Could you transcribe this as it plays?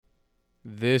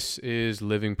This is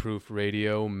Living Proof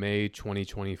Radio, May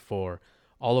 2024.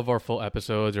 All of our full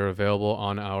episodes are available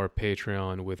on our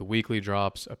Patreon with weekly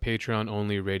drops, a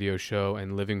Patreon-only radio show,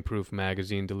 and Living Proof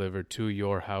magazine delivered to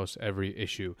your house every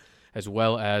issue, as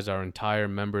well as our entire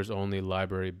members-only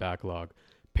library backlog.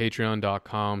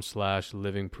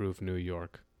 Patreon.com/livingproofnewyork.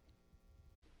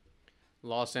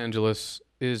 Los Angeles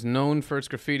is known for its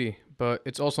graffiti, but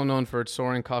it's also known for its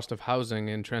soaring cost of housing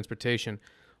and transportation,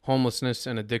 homelessness,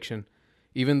 and addiction.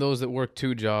 Even those that work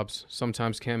two jobs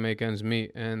sometimes can't make ends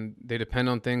meet, and they depend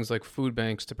on things like food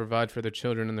banks to provide for their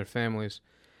children and their families.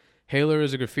 Haler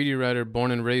is a graffiti writer born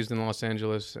and raised in Los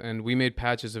Angeles, and we made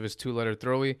patches of his two-letter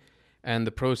throwy, and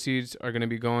the proceeds are going to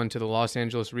be going to the Los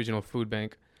Angeles Regional Food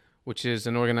Bank, which is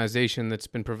an organization that's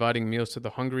been providing meals to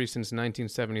the hungry since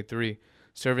 1973,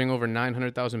 serving over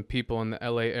 900,000 people in the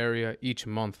LA area each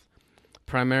month,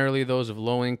 primarily those of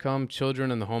low income,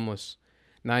 children, and the homeless.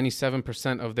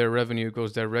 97% of their revenue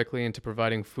goes directly into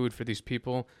providing food for these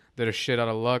people that are shit out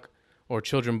of luck or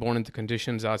children born into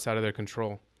conditions outside of their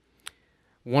control.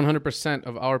 100%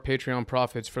 of our Patreon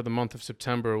profits for the month of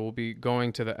September will be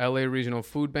going to the LA Regional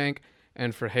Food Bank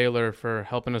and for Haler for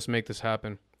helping us make this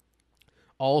happen.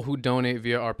 All who donate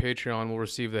via our Patreon will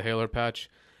receive the Haler patch,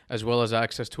 as well as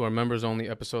access to our members-only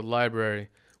episode library.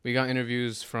 We got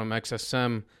interviews from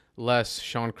XSM, Les,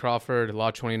 Sean Crawford,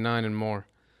 Law 29, and more.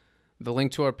 The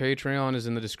link to our Patreon is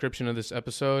in the description of this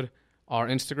episode, our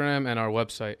Instagram, and our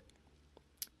website.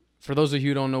 For those of you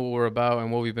who don't know what we're about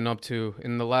and what we've been up to,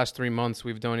 in the last 3 months,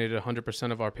 we've donated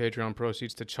 100% of our Patreon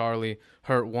proceeds to Charlie,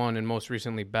 Hurt One, and most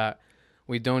recently, Bat.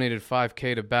 We donated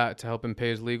 $5,000 to Bat to help him pay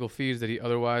his legal fees that he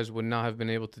otherwise would not have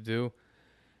been able to do.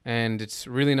 And it's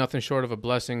really nothing short of a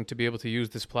blessing to be able to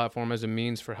use this platform as a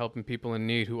means for helping people in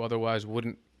need who otherwise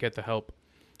wouldn't get the help.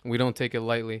 We don't take it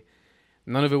lightly.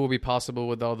 None of it will be possible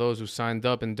with all those who signed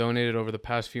up and donated over the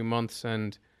past few months,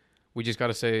 and we just got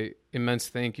to say immense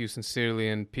thank you sincerely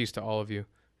and peace to all of you.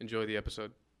 Enjoy the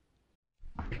episode.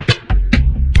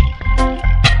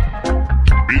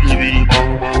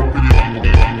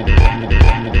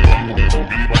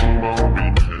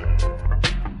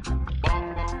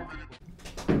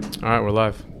 All right, we're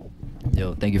live.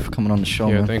 Yo, thank you for coming on the show,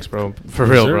 Yeah, man. thanks, bro. For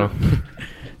real, bro.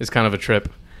 It's kind of a trip.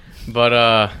 But,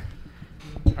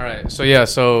 all right. So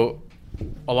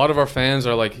a lot of our fans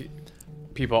are like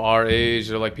people our age,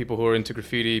 or like people who are into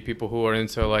graffiti, people who are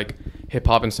into like hip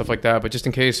hop and stuff like that. But just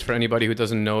in case for anybody who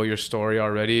doesn't know your story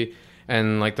already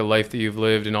and like the life that you've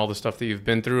lived and all the stuff that you've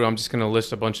been through, I'm just going to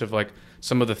list a bunch of like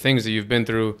some of the things that you've been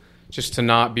through just to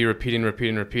not be repeating,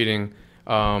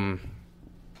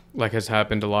 like has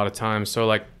happened a lot of times. So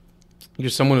like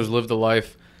you're someone who's lived a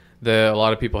life that a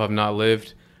lot of people have not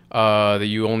lived, that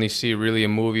you only see really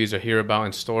in movies or hear about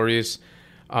in stories.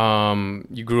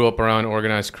 You grew up around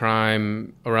organized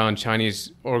crime, around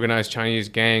organized Chinese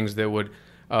gangs that would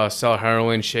sell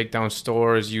heroin, shake down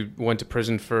stores. You went to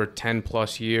prison for 10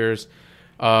 plus years.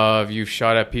 You've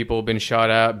shot at people, been shot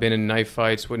at, been in knife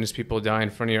fights, witnessed people die in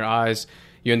front of your eyes.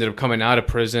 You ended up coming out of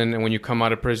prison, and when you come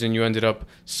out of prison, you ended up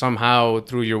somehow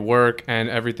through your work and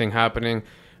everything happening,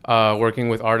 working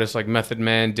with artists like Method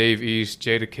Man, Dave East,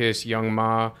 Jadakiss, Young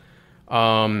Ma,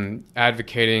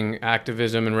 advocating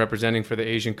activism and representing for the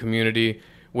Asian community,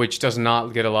 which does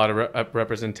not get a lot of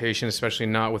representation, especially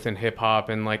not within hip hop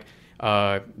and like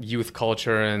youth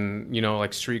culture and, you know,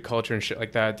 like street culture and shit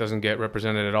like that. It doesn't get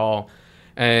represented at all.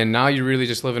 And now you're really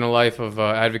just living a life of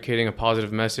advocating a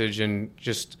positive message and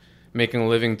just making a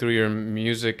living through your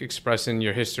music, expressing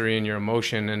your history and your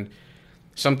emotion. And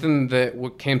something that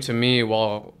what came to me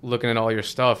while looking at all your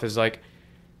stuff is like,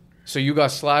 so you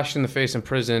got slashed in the face in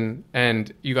prison,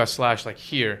 and you got slashed like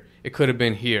here. It could have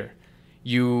been here.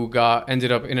 You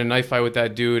ended up in a knife fight with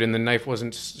that dude, and the knife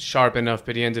wasn't sharp enough,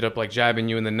 but he ended up like jabbing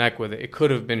you in the neck with it. It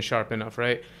could have been sharp enough,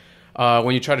 right?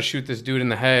 When you try to shoot this dude in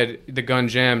the head, the gun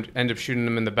jammed, end up shooting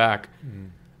him in the back. Mm-hmm.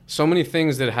 So many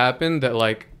things that happened that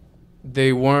like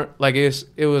they weren't like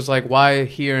it was like why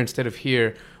here instead of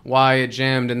here? Why it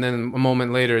jammed, and then a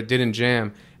moment later it didn't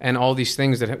jam, and all these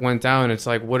things that went down. It's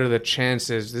like, what are the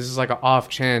chances? This is like an off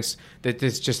chance that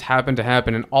this just happened to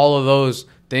happen, and all of those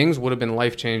things would have been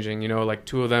life changing. You know, like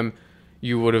 2 of them,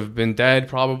 you would have been dead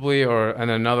probably,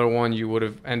 and another one you would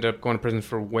have ended up going to prison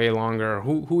for way longer. Or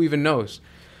who even knows?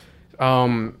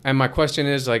 And my question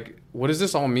is like, what does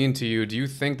this all mean to you? Do you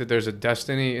think that there's a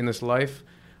destiny in this life?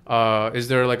 Is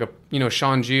there like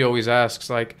Sean G always asks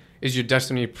like, is your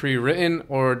destiny pre-written,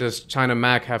 or does China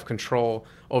Mac have control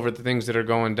over the things that are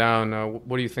going down?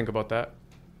 What do you think about that?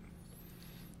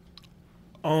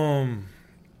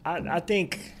 I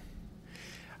think,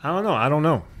 I don't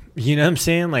know. You know what I'm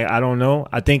saying? Like, I don't know.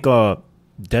 I think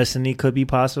destiny could be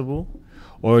possible.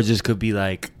 or it just could be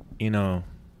like, it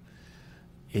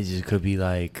just could be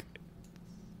like,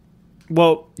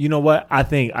 well, you know what? I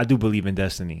think I do believe in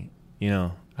destiny.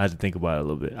 I had to think about it a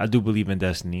little bit. I do believe in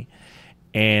destiny.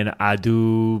 And I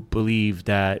do believe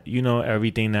that,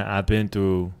 everything that I've been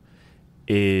through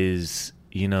is,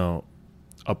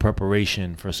 a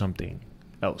preparation for something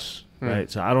else. Right.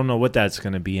 So I don't know what that's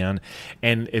going to be on.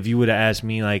 And if you would have asked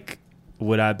me, like,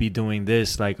 would I be doing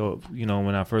this? Like,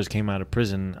 when I first came out of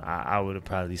prison, I would have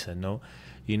probably said no.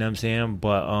 You know what I'm saying?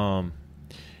 But,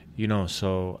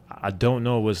 so I don't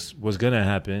know what's going to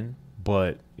happen.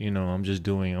 But, I'm just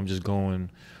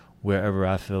going wherever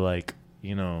I feel like,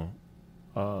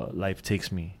 life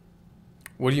takes me.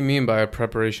 What do you mean by a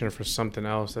preparation for something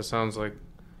else? That sounds like,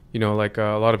 like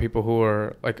a lot of people who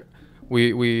are like,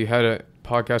 we had a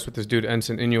podcast with this dude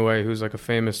Ensign Inoue, who's like a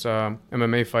famous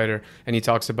MMA fighter, and he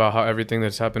talks about how everything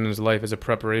that's happened in his life is a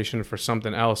preparation for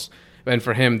something else, and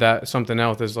for him that something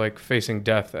else is like facing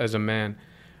death as a man.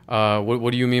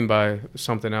 What do you mean by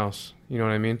something else? You know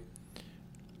what I mean?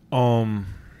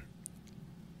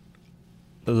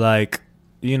 Like,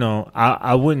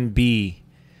 I wouldn't be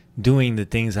doing the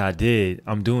things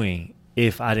I'm doing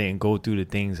if I didn't go through the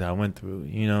things I went through,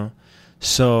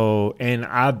 So, and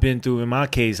in my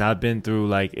case, I've been through,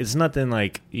 like, it's nothing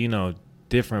like,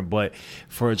 different, but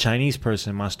for a Chinese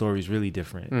person, my story is really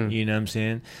different. You know what I'm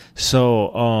saying?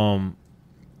 So,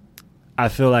 I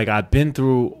feel like I've been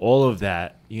through all of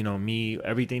that, me,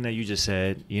 everything that you just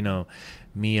said,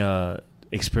 me,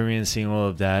 experiencing all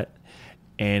of that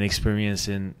and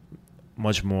experiencing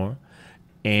much more.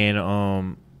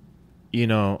 And,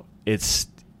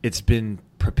 it's been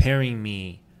preparing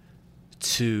me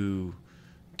to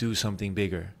do something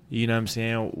bigger, you know what I'm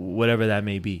saying? Whatever that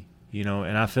may be,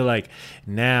 and I feel like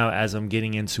now as I'm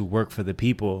getting into work for the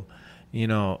people,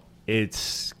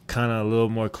 it's kind of a little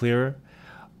more clearer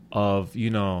of,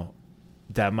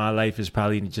 that my life is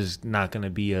probably just not going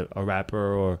to be a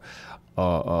rapper or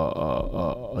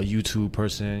a YouTube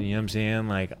person, you know what I'm saying?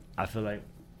 Like, I feel like,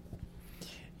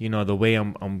 the way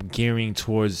I'm gearing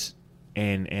towards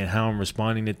and how I'm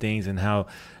responding to things and how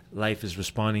life is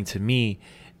responding to me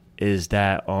is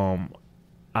that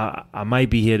I might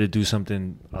be here to do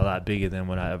something a lot bigger than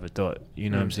what I ever thought. You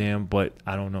know what I'm saying? But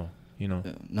I don't know.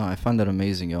 No, I find that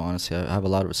amazing, yo. Honestly, I have a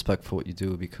lot of respect for what you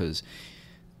do because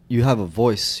you have a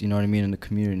voice, you know what I mean, in the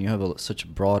community. And you have such a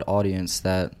broad audience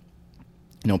that,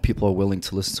 people are willing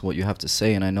to listen to what you have to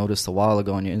say. And I noticed a while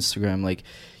ago on your Instagram, like,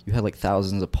 you had like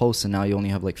thousands of posts and now you only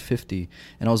have like 50.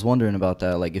 And I was wondering about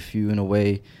that, like, if you in a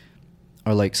way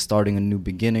are like starting a new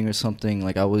beginning or something.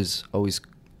 Like, I was always,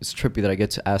 it's trippy that I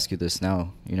get to ask you this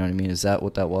now. You know what I mean? Is that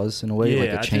what that was in a way?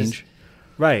 Yeah, like a change?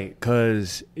 Right,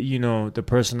 because, the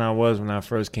person I was when I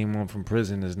first came home from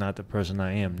prison is not the person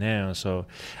I am now. So,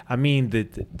 I mean,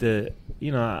 so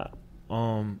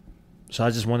I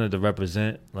just wanted to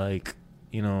represent, like,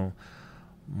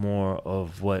 more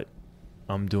of what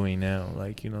I'm doing now,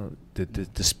 like,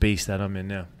 the space that I'm in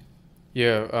now.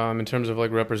 Yeah, in terms of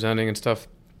like representing and stuff,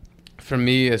 for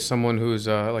me as someone who's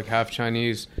like half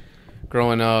Chinese,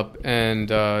 growing up and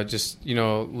just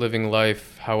living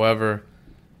life, however,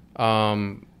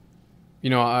 I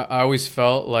always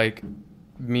felt like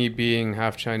me being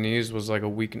half Chinese was like a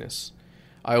weakness.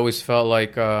 I always felt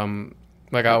like I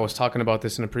was talking about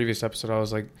this in a previous episode. I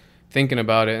was like thinking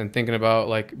about it and thinking about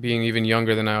like being even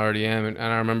younger than I already am, and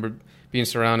I remember being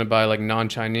surrounded by like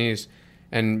non-Chinese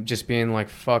and just being like,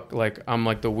 fuck, like I'm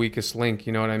like the weakest link,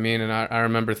 you know what I mean? And I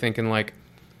remember thinking like,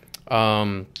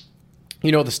 the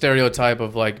stereotype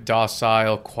of like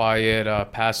docile,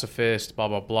 quiet, pacifist, blah,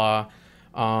 blah, blah.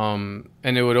 And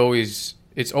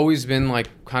it's always been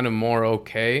like kind of more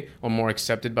okay or more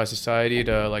accepted by society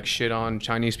to like shit on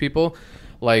Chinese people.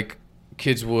 Like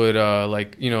kids would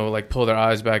like pull their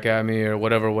eyes back at me or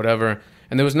whatever.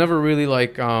 And there was never really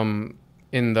like,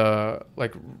 in the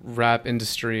like rap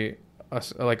industry,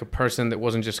 like a person that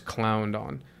wasn't just clowned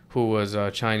on who was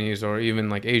Chinese or even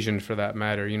like Asian for that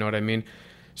matter, you know what I mean?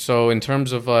 So in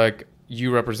terms of like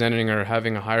you representing or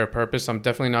having a higher purpose, I'm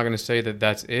definitely not going to say that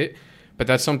that's it, but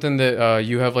that's something that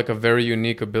you have like a very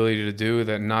unique ability to do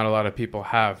that not a lot of people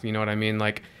have, you know what I mean?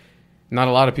 Like not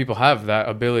a lot of people have that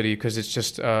ability because it's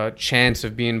just a chance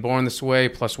of being born this way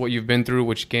plus what you've been through,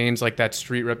 which gains like that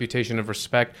street reputation of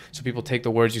respect. So people take the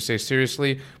words you say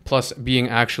seriously, plus being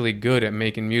actually good at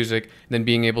making music, then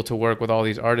being able to work with all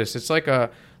these artists. It's like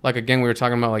again, we were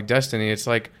talking about like destiny. It's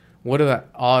like, what are the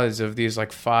odds of these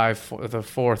like the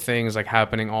four things like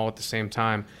happening all at the same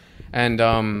time? And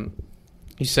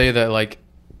you say that like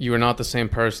you were not the same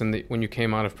person that when you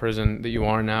came out of prison that you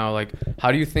are now. Like,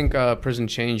 how do you think prison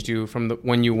changed you from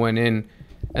when you went in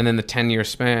and then the 10-year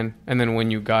span, and then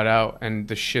when you got out and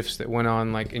the shifts that went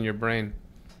on like in your brain.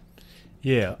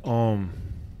 Yeah. So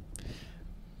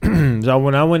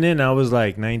when I went in, I was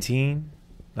like 19.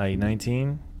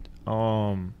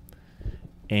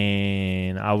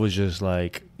 And I was just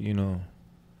like,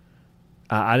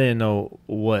 I didn't know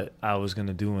what I was going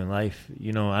to do in life. I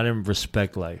didn't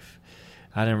respect life.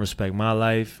 I didn't respect my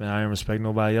life, and I didn't respect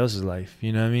nobody else's life.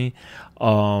 You know what I mean?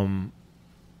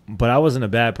 But I wasn't a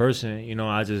bad person.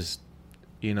 I just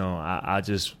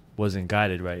wasn't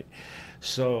guided right.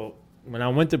 So when I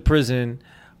went to prison,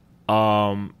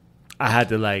 I had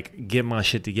to like get my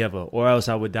shit together, or else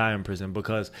I would die in prison.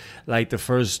 Because like the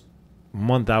first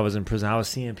month I was in prison, I was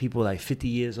seeing people like 50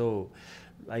 years old.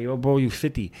 Like, yo, bro, you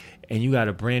 50 and you got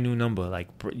a brand new number. Like,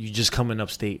 you just coming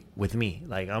upstate with me.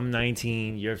 Like, I'm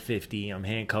 19, you're 50, I'm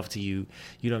handcuffed to you.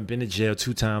 You done been to jail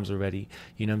 2 times already.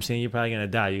 You know what I'm saying? You're probably going to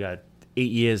die. You got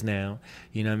 8 years now.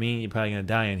 You know what I mean? You're probably going to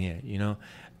die in here,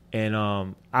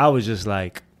 And I was just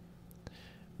like,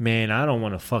 man, I don't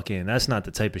want to that's not the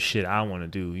type of shit I want to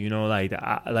do. And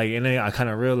then I kind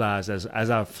of realized as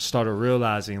I started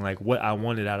realizing like what I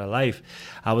wanted out of life,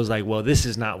 I was like, well, this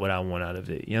is not what I want out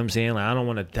of it. You know what I'm saying? Like, I don't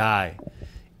want to die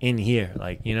in here.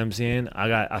 Like, you know what I'm saying?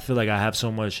 I feel like I have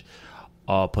so much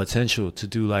potential to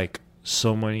do like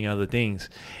so many other things.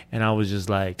 And I was just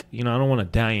like, I don't want to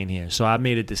die in here. So I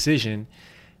made a decision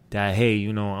that, hey,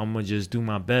 I'm going to just do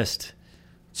my best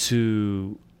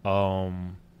to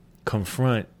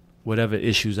confront whatever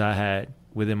issues I had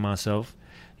within myself,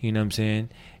 you know what I'm saying?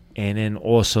 And then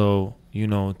also,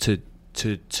 to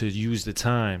use the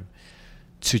time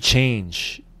to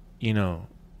change, to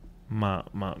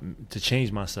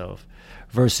change myself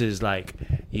versus like,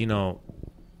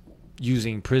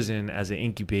 using prison as an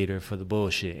incubator for the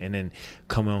bullshit and then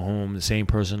coming home the same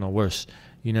person or worse,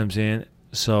 you know what I'm saying?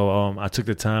 So I took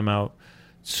the time out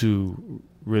to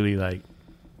really like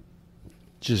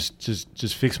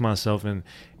just fix myself and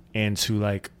to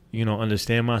like,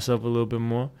 understand myself a little bit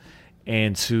more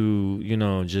and to,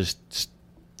 just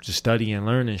study and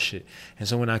learn and shit. And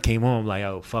so when I came home, like,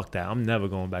 oh, fuck that. I'm never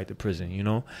going back to prison,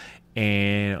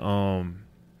 And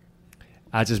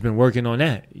I just been working on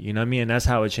that, you know what I mean? And that's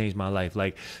how it changed my life.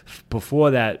 Like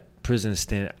before that prison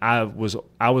stint, I was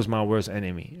my worst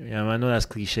enemy. I know that's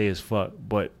cliche as fuck,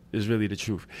 but it's really the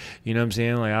truth. You know what I'm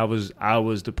saying? Like I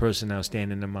was the person that was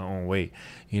standing in my own way.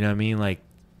 You know what I mean? Like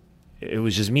it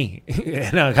was just me.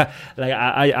 And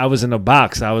I was in a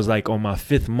box. I was like on my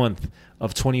 5th month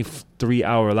of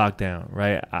 23-hour lockdown,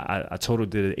 right? I total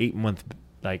did 8 months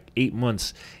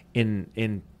in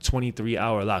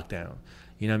 23-hour lockdown.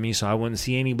 You know what I mean? So I wouldn't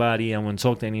see anybody. I wouldn't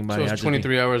talk to anybody. So it's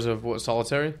 23 hours of what,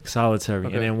 solitary? Solitary.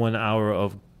 Okay. And then 1 hour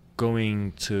of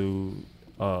going to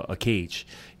a cage.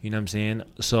 You know what I'm saying?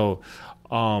 So,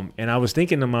 and I was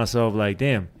thinking to myself, like,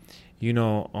 damn,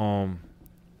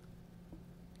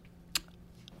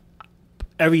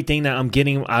 everything that I'm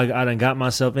getting, I done got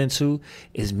myself into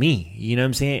is me. You know what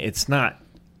I'm saying? It's not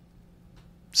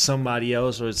somebody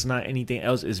else or it's not anything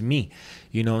else. It's me,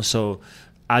 So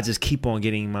I just keep on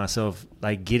getting myself,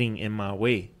 like, getting in my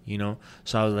way,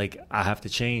 So I was like, I have to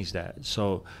change that.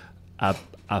 So I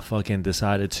fucking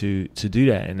decided to do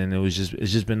that. And then it's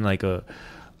just been like a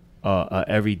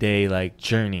everyday, like,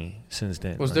 journey since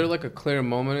then. Was there, like, a clear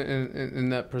moment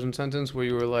in that prison sentence where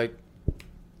you were like,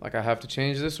 I have to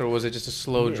change this? Or was it just a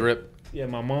slow drip? Yeah,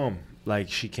 my mom, like,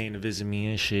 she came to visit me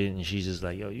and shit, and she's just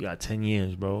like, yo, you got 10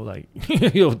 years, bro. Like,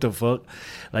 yo, what the fuck?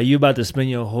 Like, you about to spend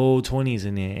your whole 20s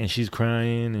in there. And she's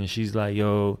crying, and she's like,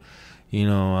 yo, I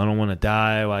don't want to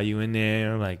die while you in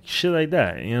there. Like, shit like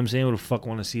that. You know what I'm saying? Who the fuck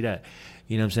want to see that?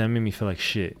 You know what I'm saying? That made me feel like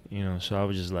shit, So I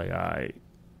was just like, all right,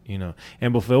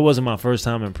 And before, it wasn't my first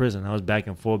time in prison. I was back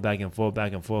and forth,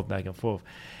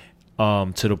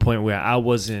 to the point where I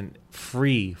wasn't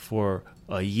free for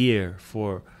a year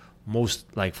for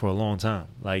a long time.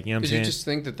 Like, you know what I'm saying? Did you just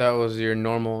think that was your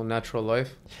normal, natural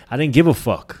life? I didn't give a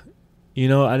fuck. I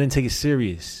didn't take it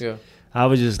serious. Yeah. I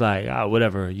was just like,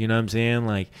 whatever. You know what I'm saying?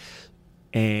 Like,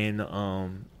 and,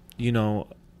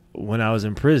 when I was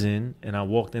in prison and I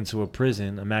walked into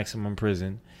a maximum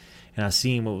prison, and I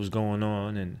seen what was going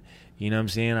on, and, you know what I'm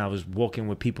saying? I was walking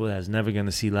with people that's never going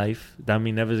to see life.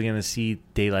 Never going to see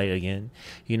daylight again.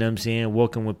 You know what I'm saying?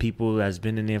 Walking with people that's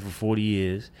been in there for 40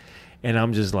 years. And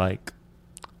I'm just like,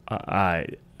 I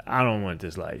don't want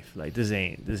this life. Like, this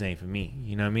ain't for me.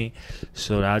 You know what I mean?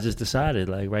 So I just decided,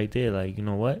 like, right there, like, you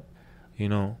know what?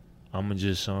 I'm going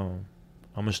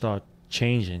to start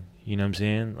changing. You know what I'm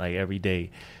saying? Like, every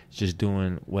day, just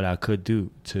doing what I could do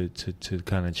to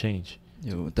kind of change.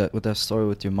 With that story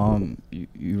with your mom,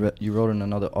 you wrote in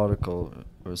another article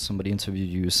or somebody interviewed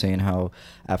you saying how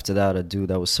after that a dude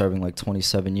that was serving like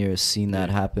 27 years seen that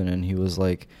happen, and he was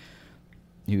like,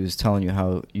 he was telling you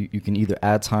how you can either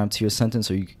add time to your sentence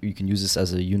or you can use this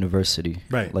as a university,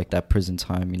 right? Like that prison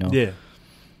time, you know. Yeah.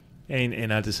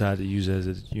 And I decided to use it as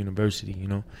a university, you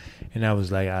know. And I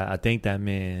was like, I thank that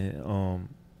man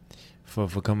for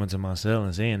coming to my cell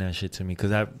and saying that shit to me,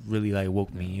 because that really like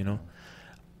woke me, you know.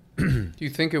 Do you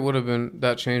think it would have been,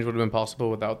 that change would have been possible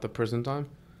without the prison time?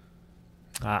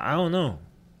 I don't know.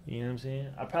 You know what I'm saying?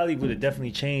 I probably would have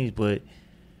definitely changed, but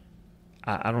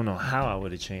I don't know how I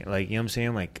would have changed. Like, you know what I'm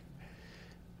saying? Like,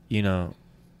 you know,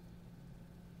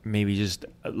 maybe just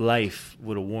life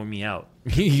would have worn me out.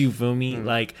 You feel me?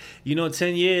 Like, you know,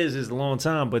 10 years is a long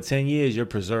time, but 10 years you're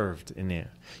preserved in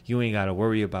there. You ain't got to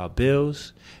worry about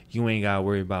bills. You ain't got to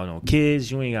worry about no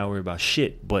kids. You ain't got to worry about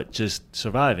shit, but just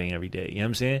surviving every day. You know what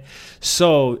I'm saying?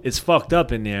 So it's fucked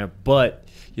up in there, but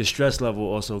your stress level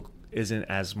also isn't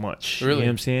as much. Really? You know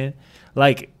what I'm saying?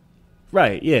 Like,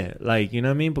 right, yeah. Like, you know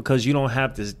what I mean? Because you don't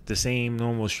have the same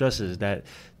normal stresses that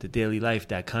the daily life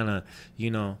that kind of, you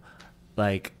know,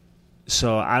 like,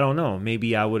 so I don't know.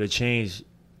 Maybe I would have changed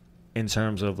in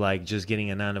terms of like just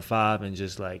getting a 9 to 5 and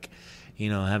just like, you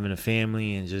know, having a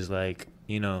family and just like,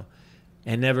 you know,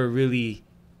 and never really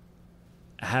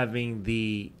having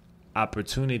the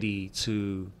opportunity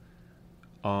to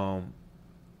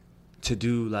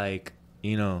do like,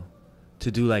 you know,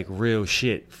 to do like real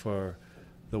shit for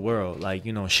the world, like,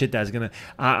 you know, shit that's gonna.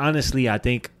 Honestly, I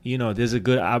think, you know, there's a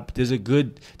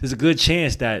good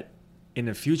chance that in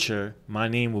the future my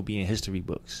name will be in history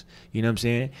books. You know what I'm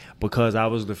saying? Because I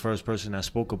was the first person that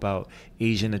spoke about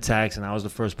Asian attacks, and I was the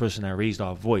first person that raised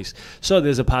our voice. So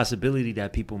there's a possibility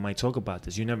that people might talk about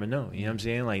this. You never know. You know what I'm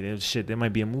saying? Like, there's shit. There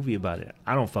might be a movie about it.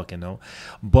 I don't fucking know.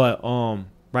 But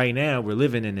right now we're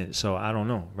living in it, so I don't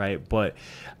know, right? But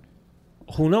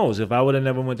who knows? If I would have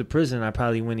never went to prison, I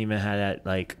probably wouldn't even have that,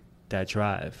 like, that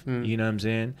drive. You know what I'm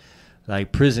saying?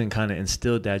 Like, prison kind of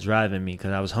instilled that drive in me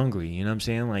because I was hungry. You know what I'm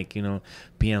saying? Like, you know,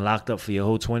 being locked up for your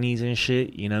whole 20s and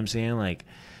shit. You know what I'm saying? Like,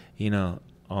 you know,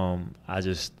 I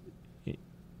just,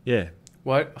 yeah.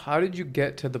 How did you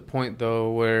get to the point,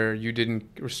 though, where you didn't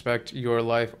respect your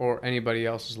life or anybody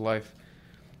else's life?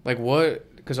 Like,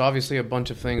 what? Because obviously a bunch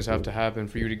of things have to happen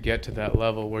for you to get to that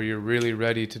level where you're really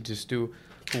ready to just do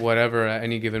whatever at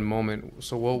any given moment.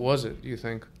 So what was it, do you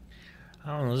think?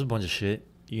 I don't know. There's a bunch of shit.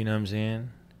 You know what I'm saying?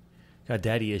 Got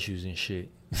daddy issues and shit.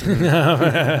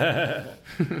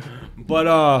 But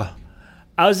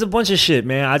I was a bunch of shit,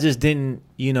 man. I just didn't,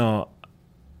 you know,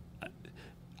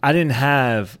 I didn't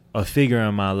have a figure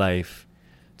in my life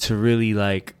to really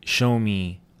like show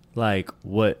me like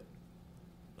what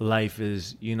life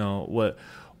is, you know, what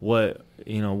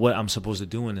you know, what I'm supposed to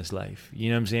do in this life. You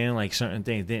know what I'm saying? Like, certain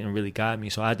things didn't really guide me,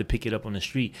 so I had to pick it up on the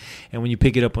street. And when you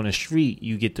pick it up on the street,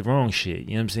 you get the wrong shit. You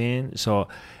know what I'm saying? So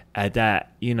at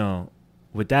that, you know,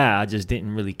 with that, I just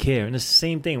didn't really care. And it's the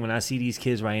same thing when I see these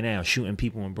kids right now shooting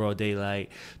people in broad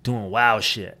daylight, doing wild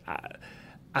shit.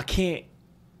 I can't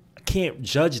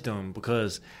judge them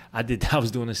because I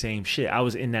was doing the same shit. I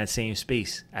was in that same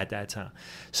space at that time.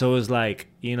 So it's like,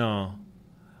 you know,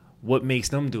 what makes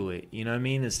them do it? You know what I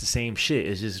mean? It's the same shit.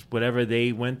 It's just whatever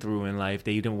they went through in life.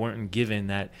 They weren't given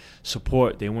that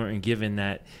support. They weren't given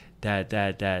that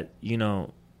you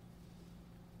know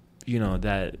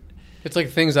that. It's like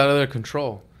things out of their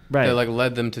control, right? That like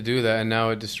led them to do that, and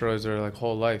now it destroys their like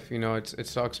whole life. You know, it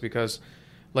sucks because,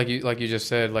 like you just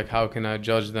said, like, how can I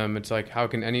judge them? It's like, how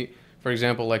can for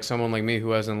example, like someone like me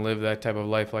who hasn't lived that type of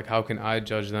life, like, how can I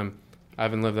judge them? I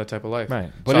haven't lived that type of life,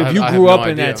 right? But so if you grew up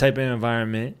in that type of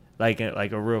environment, like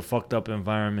a real fucked up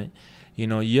environment, you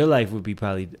know, your life would be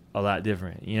probably a lot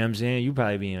different. You know what I'm saying? You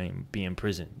probably be in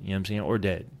prison. You know what I'm saying? Or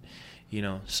dead. You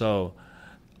know, so,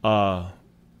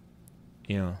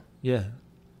 you know. Yeah.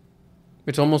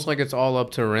 It's almost like it's all up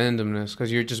to randomness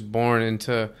because you're just born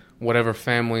into whatever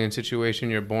family and situation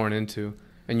you're born into,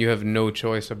 and you have no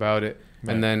choice about it.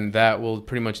 Right. And then that will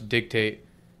pretty much dictate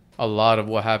a lot of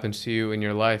what happens to you in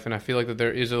your life. And I feel like that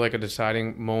there is like a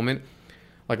deciding moment,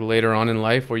 like later on in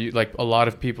life, where you, like, a lot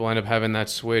of people end up having that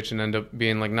switch and end up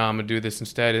being like, nah, I'm gonna do this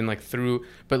instead, and like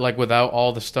but like without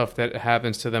all the stuff that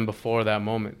happens to them before that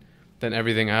moment, then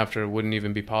everything after wouldn't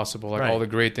even be possible. Like, right. All the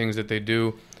great things that they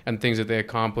do and things that they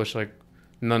accomplish, like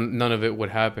none of it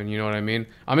would happen. You know what I mean?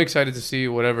 I'm excited to see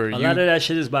whatever. A lot of that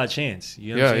shit is by chance.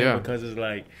 You know what I'm saying? Yeah. Because it's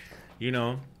like, you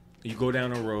know, you go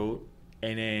down a road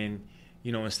and then,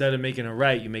 you know, instead of making a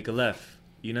right, you make a left.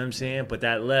 You know what I'm saying? But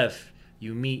that left,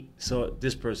 you meet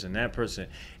this person,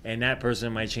 and that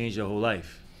person might change your whole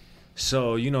life.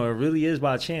 So, you know, it really is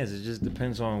by chance. It just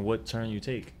depends on what turn you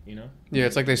take, you know? Yeah,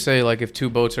 it's like they say, like if two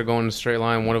boats are going in a straight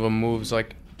line, one of them moves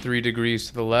like 3 degrees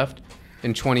to the left.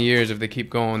 In 20 years, if they keep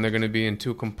going, they're going to be in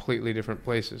two completely different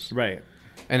places. Right.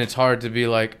 And it's hard to be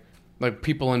like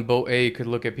people in boat A could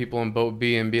look at people in boat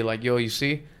B and be like, yo, you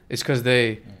see? It's because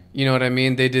they, you know what I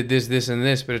mean? They did this, this, and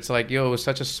this. But it's like, yo, it was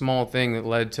such a small thing that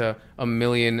led to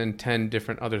 1,010,000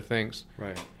 different other things.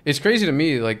 Right. It's crazy to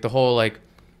me, like the whole, like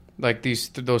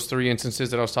those 3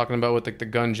 instances that I was talking about with like the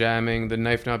gun jamming, the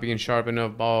knife not being sharp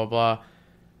enough, blah, blah, blah.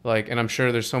 Like, and I'm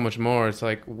sure there's so much more. It's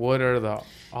like, what are the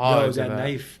odds Yo, of that that?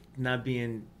 knife not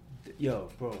being... Yo,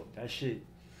 bro, that shit...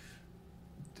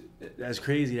 That's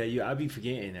crazy that I be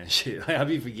forgetting that shit. Like, I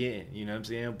be forgetting, you know what I'm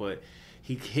saying? But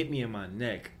he hit me in my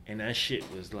neck, and that shit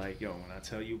was like, yo, when I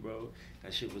tell you, bro,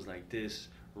 that shit was like this,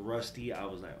 rusty. I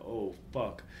was like, oh,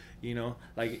 fuck. You know?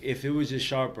 Like, if it was just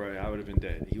sharper, I would have been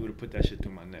dead. He would have put that shit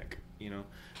through my neck, you know?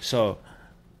 So,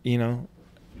 you know,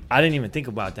 I didn't even think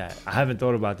about that. I haven't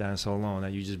thought about that in so long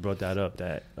that you just brought that up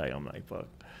that, like, I'm like, fuck.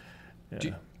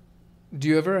 Yeah. Do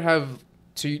you ever have...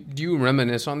 do you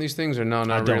reminisce on these things or no,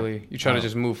 not really? You try to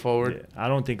just move forward? Yeah, I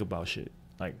don't think about shit.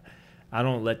 Like, I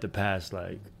don't let the past,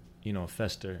 like, you know,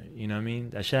 fester. You know what I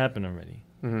mean? That shit happened already.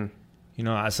 Mm-hmm. You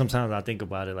know, sometimes I think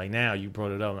about it. Like, now you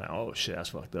brought it up. Like, oh, shit, that's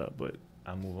fucked up. But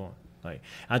I move on. Like,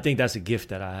 I think that's a gift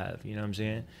that I have. You know what I'm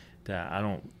saying? That I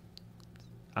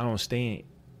don't stay in.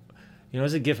 You know,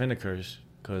 it's a gift and a curse.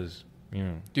 Because, you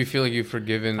know. Do you feel like you've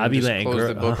forgiven I be just letting closed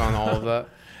the book on all of that?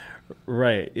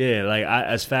 Right, yeah. Like,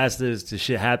 as fast as the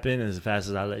shit happen, as fast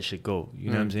as I let shit go. You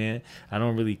know what I'm saying? I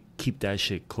don't really keep that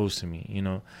shit close to me, you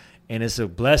know? And it's a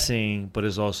blessing, but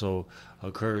it's also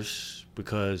a curse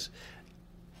because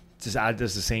I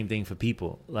does the same thing for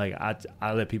people. Like,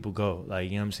 I let people go. Like,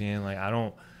 you know what I'm saying? Like, I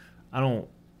don't,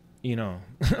 you know,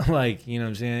 like, you know what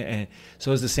I'm saying? And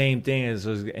so it's the same thing. As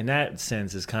in that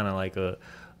sense, it's kind of like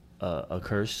a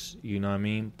curse, you know what I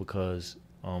mean? Because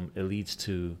it leads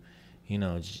to, you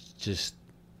know, just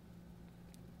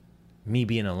me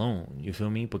being alone. You feel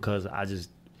me? Because I just,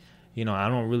 you know,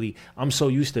 I'm so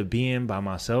used to being by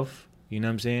myself, you know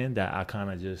what I'm saying? That I kind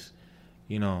of just,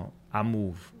 you know, I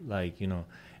move like, you know,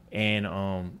 and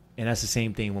that's the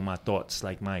same thing with my thoughts,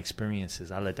 like my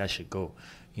experiences. I let that shit go.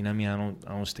 You know what I mean?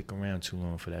 I don't stick around too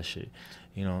long for that shit,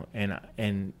 you know?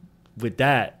 And with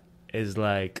that is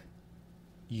like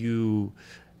you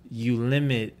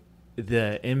limit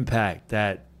the impact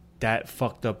that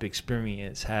fucked up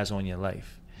experience has on your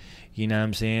life. You know what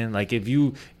I'm saying? Like if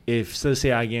let's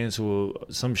say I get into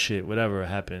some shit, whatever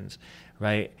happens,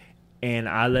 right? And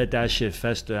I let that shit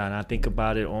fester and I think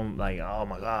about it on like, oh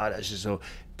my God, that's just so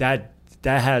that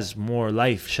has more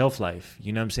shelf life,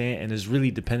 you know what I'm saying? And it's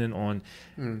really dependent on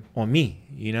me,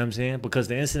 you know what I'm saying? Because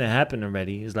the incident happened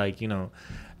already. It's like, you know,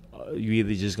 you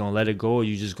either just gonna let it go or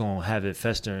you just gonna have it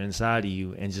fester inside of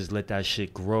you and just let that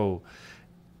shit grow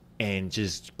and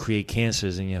just create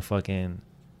cancers in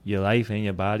your life and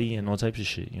your body and all types of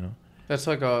shit, you know? That's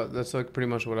like pretty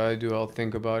much what I do. I'll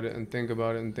think about it and think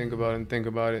about it and think about it and think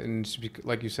about it, and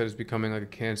like you said, it's becoming like a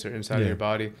cancer inside of your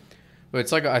body. But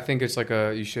it's like I think it's like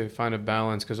you should find a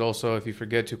balance, because also if you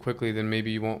forget too quickly, then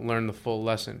maybe you won't learn the full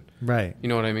lesson. Right. You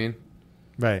know what I mean?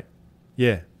 Right.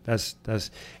 Yeah. That's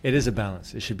it is a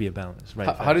balance. It should be a balance.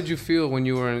 Right. How did you feel when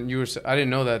you were I didn't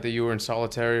know that you were in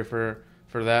solitary for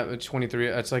that at 23?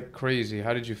 That's like crazy.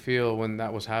 How did you feel when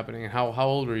that was happening? And how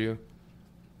old were you?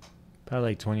 Probably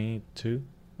like 22.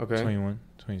 Okay. 21,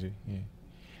 22. Yeah.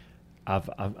 I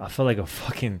felt like a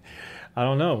fucking, I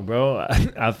don't know, bro.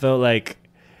 I felt like,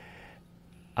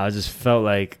 I just felt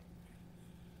like,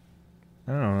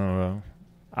 I don't know, bro.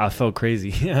 I felt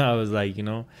crazy. I was like, you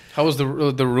know. How was the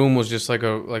room? Was just like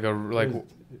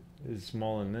It's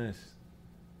smaller than this.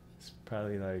 It's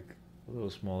probably like a little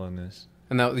smaller than this.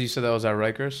 And that you said that was at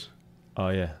Rikers? Oh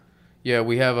yeah. Yeah,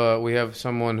 we have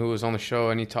someone who was on the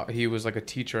show, and he was like a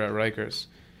teacher at Rikers.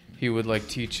 He would like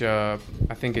teach I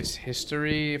think it's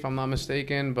history, if I'm not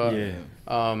mistaken, but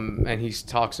and he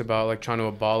talks about like trying to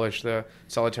abolish the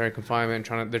solitary confinement,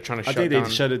 they're trying to shut down. I think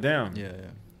they shut it down. Yeah.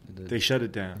 They shut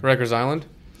it down. Rikers Island?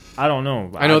 I don't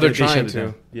know. I know they're trying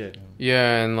to. Yeah.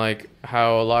 Yeah, and like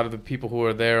how a lot of the people who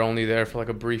are there only there for like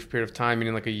a brief period of time,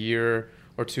 meaning like a year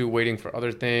or two waiting for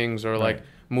other things, or like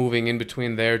moving in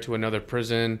between there to another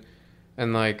prison.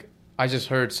 And like I just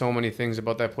heard so many things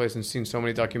about that place and seen so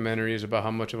many documentaries about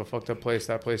how much of a fucked up place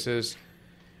that place is.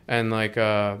 And like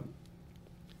I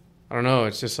don't know,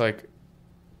 it's just like,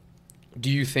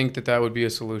 do you think that would be a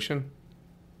solution?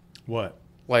 What?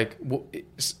 like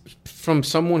from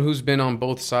someone who's been on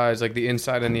both sides, like the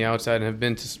inside and the outside, and have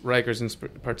been to Rikers in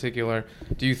particular,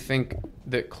 do you think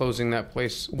that closing that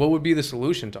place, what would be the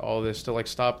solution to all this to like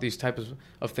stop these types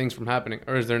of things from happening,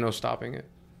 or is there no stopping it?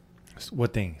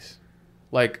 What things?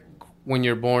 Like when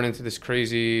you're born into this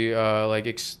crazy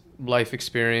life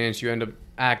experience, you end up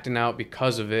acting out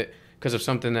because of it, because of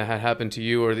something that had happened to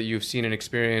you or that you've seen and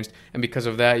experienced, and because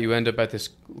of that you end up at this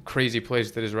crazy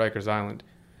place that is Rikers Island.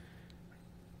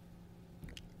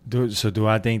 Do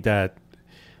I think that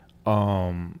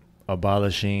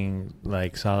abolishing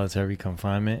like solitary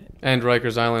confinement and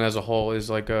Rikers Island as a whole is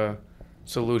like a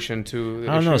solution to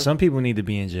the I don't know. issue? Some people need to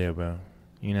be in jail, bro.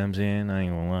 You know what I'm saying? I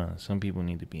ain't gonna lie. Some people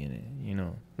need to be in it. You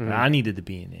know, I needed to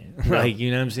be in it. Like,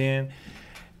 you know what I'm saying?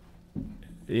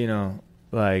 You know,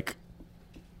 like,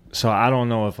 so I don't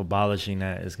know if abolishing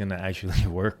that is gonna actually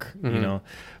work. You know,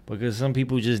 because some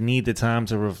people just need the time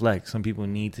to reflect. Some people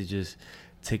need to just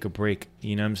take a break.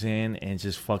 You know what I'm saying? And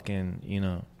just fucking, you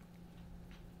know,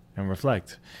 and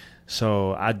reflect.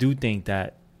 So I do think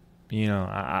that, you know,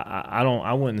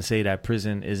 I wouldn't say that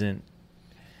prison isn't,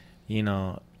 you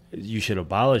know, you should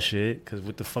abolish it, because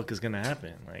what the fuck is gonna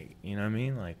happen? Like, you know what I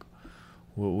mean? Like,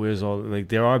 where's all, like,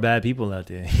 there are bad people out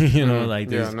there. You know,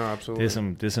 like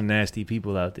absolutely. there's some nasty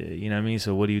people out there. You know what I mean?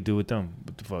 So what do you do with them?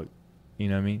 What the fuck? You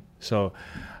know what I mean? So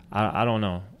I don't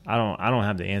know. I don't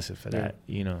have the answer for that.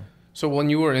 You know. So when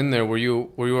you were in there, were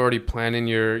you already planning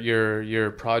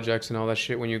your projects and all that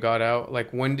shit when you got out?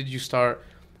 Like, when did you start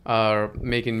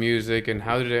making music, and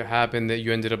how did it happen that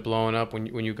you ended up blowing up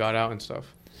when you got out and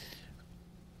stuff?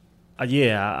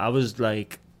 Yeah, I was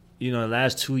like, you know,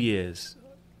 last 2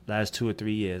 or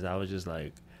 3 years, I was just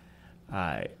like,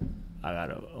 I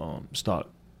gotta start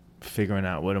figuring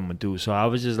out what I'm gonna do. So I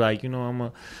was just like, you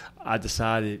know, I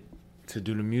decided to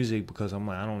do the music because I'm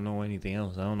like, I don't know anything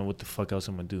else. I don't know what the fuck else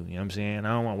I'm gonna do. You know what I'm saying?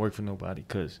 I don't want to work for nobody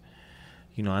because,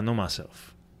 you know, I know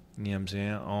myself. You know what I'm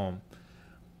saying?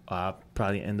 I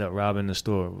probably end up robbing the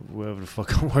store, wherever the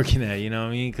fuck I'm working at, you know what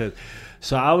I mean?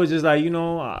 So I was just like, you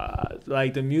know,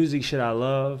 like the music shit I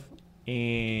love,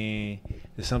 and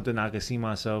it's something I could see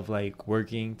myself like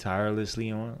working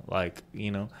tirelessly on, like,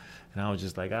 you know, and I was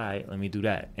just like, all right, let me do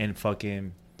that. And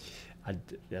fucking,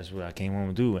 that's what I came home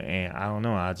to do. And I don't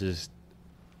know, I just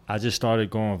started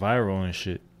going viral and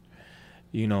shit.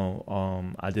 You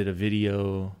know, I did a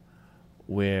video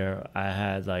where I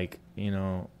had like, you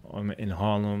know, in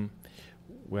Harlem,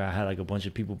 where I had like a bunch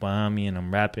of people behind me and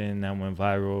I'm rapping. That went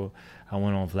viral. I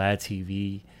went on Vlad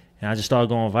TV, and I just started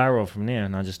going viral from there,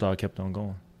 and I just kept on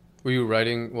going. Were you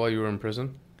writing while you were in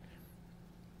prison?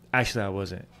 Actually, I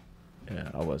wasn't. Yeah,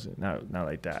 I wasn't. Not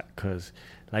like that, because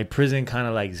like prison kind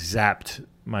of like zapped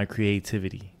my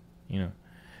creativity. You know,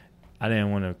 I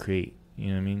didn't want to create. You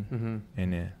know what I mean? Mm-hmm.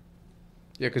 And then.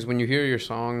 Yeah, because when you hear your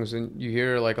songs and you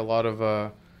hear like a lot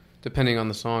of, depending on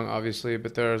the song, obviously,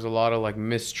 but there's a lot of like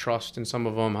mistrust in some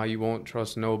of them, how you won't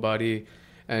trust nobody.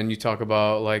 And you talk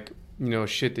about like, you know,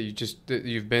 shit that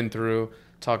you've been through,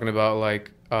 talking about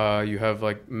like, you have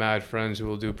like mad friends who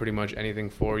will do pretty much anything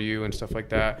for you and stuff like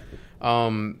that.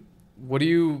 What do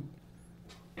you,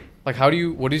 like,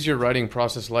 what is your writing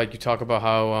process like? You talk about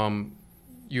how,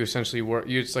 you essentially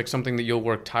it's like something that you'll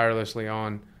work tirelessly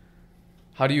on.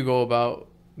 How do you go about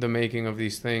the making of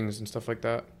these things and stuff like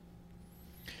that?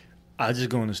 I just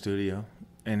go in the studio,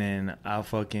 and then I'll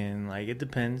fucking, like, it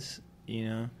depends, you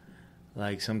know?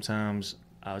 Like, sometimes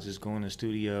I'll just go in the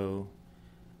studio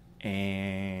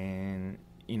and,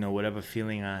 you know, whatever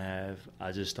feeling I have,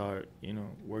 I just start, you know,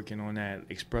 working on that,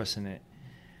 expressing it.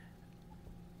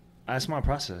 That's my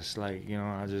process. Like, you know,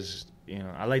 I just, you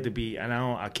know, I like to be, and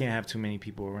I can't have too many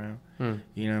people around.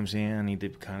 You know what I'm saying? I need to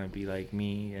kind of be like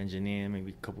me, engineer, maybe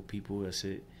a couple people, that's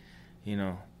it, you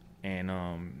know?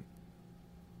 And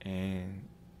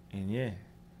yeah.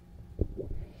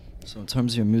 So in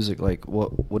terms of your music, like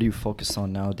what do you focus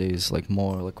on nowadays? Like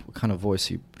more, like what kind of voice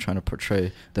are you trying to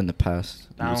portray than the past?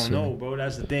 I don't know, bro.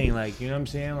 That's the thing. Like, you know what I'm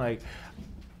saying?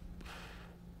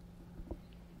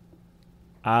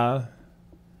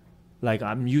 Like,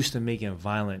 I'm used to making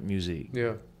violent music.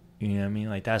 Yeah. You know what I mean?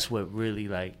 Like, that's what really,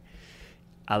 like,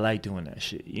 I like doing that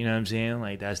shit. You know what I'm saying?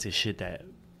 Like, that's the shit that,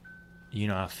 you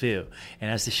know, I feel.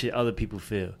 And that's the shit other people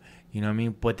feel. You know what I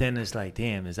mean? But then it's like,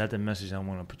 damn, is that the message I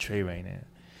want to portray right now?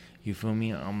 You feel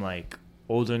me? I'm like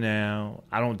older now.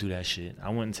 I don't do that shit. I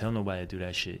wouldn't tell nobody to do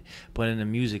that shit. But in the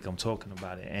music, I'm talking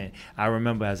about it. And I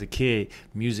remember as a kid,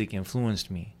 music influenced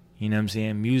me. You know what I'm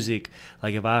saying? Music,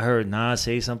 like if I heard Nas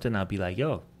say something, I'd be like,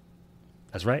 yo,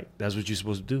 that's right. That's what you're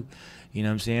supposed to do. You know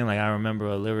what I'm saying? Like I remember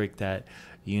a lyric that,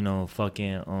 you know,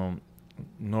 fucking,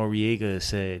 Noriega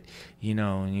said,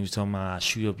 and he was talking about, I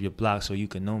shoot up your block so you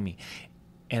can know me.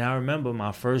 And I remember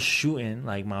my first shooting,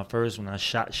 like when I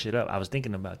shot shit up, I was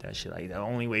thinking about that shit. Like, the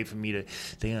only way for me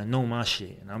to know my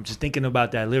shit. And I'm just thinking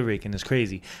about that lyric, and it's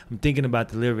crazy. I'm thinking about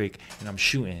the lyric, and I'm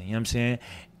shooting, you know what I'm saying?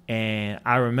 And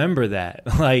I remember that.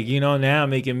 Like, now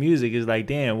making music is like,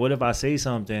 damn, what if I say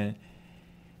something,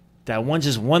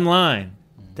 just one line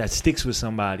that sticks with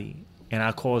somebody, and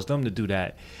I cause them to do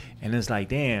that. And it's like,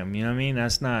 damn, you know what I mean?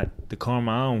 That's not the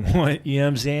karma I don't want, you know what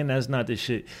I'm saying? That's not the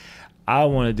shit I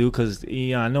want to do, because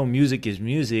I know music is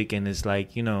music, and it's like,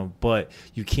 but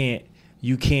you can't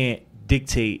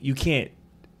dictate, you can't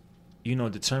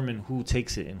determine who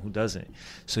takes it and who doesn't.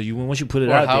 So once you put it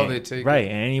out how there, they take right,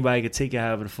 it. and anybody can take it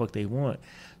however the fuck they want.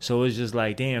 So it's just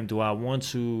like, damn, do I want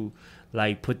to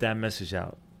like put that message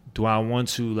out? Do I want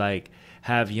to like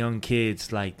have young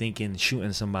kids like thinking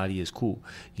shooting somebody is cool?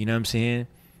 You know what I'm saying?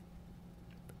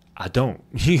 I don't.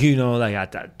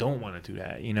 I don't want to do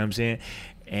that. You know what I'm saying?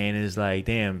 And it's like,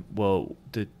 damn, well,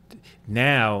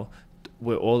 now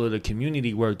with all of the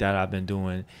community work that I've been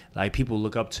doing, like, people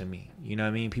look up to me. You know what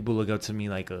I mean? People look up to me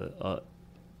like a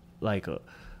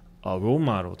role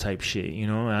model type shit,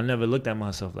 And I never looked at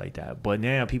myself like that. But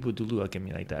now people do look at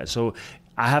me like that. So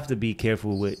I have to be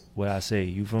careful with what I say.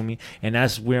 You feel me? And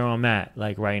that's where I'm at.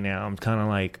 Like, right now, I'm kind of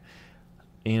like,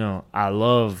 I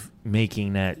love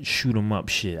making that shoot 'em up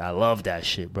shit. I love that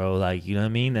shit, bro. Like, you know what I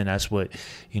mean? And that's what,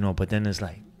 but then it's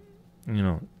like,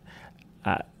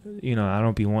 I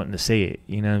don't be wanting to say it.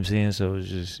 You know what I'm saying? So it's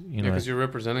just, because you're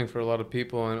representing for a lot of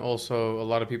people, and also a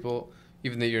lot of people,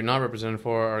 even that you're not representing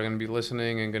for, are going to be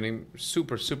listening and getting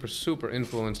super, super, super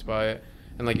influenced by it.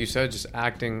 And like you said, just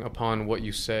acting upon what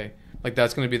you say. Like,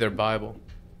 that's going to be their Bible.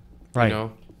 Right.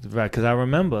 Right. Because I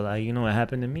remember, like, it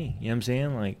happened to me. You know what I'm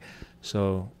saying? Like,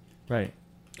 so, right.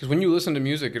 Because when you listen to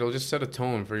music, it'll just set a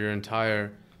tone for your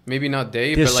entire, maybe not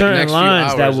day, There's but like certain next few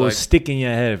lines hours, that will like, stick in your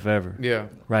head forever. Yeah.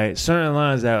 Right. Certain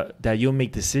lines that you'll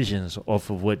make decisions off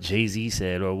of what Jay-Z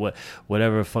said, or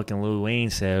whatever fucking Lil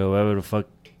Wayne said, or whatever the fuck,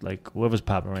 like, whoever's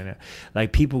popping right now.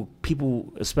 Like,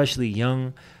 people, especially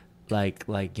young, like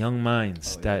young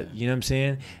minds that, you know what I'm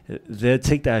saying? They'll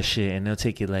take that shit and they'll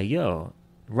take it like, yo,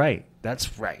 right,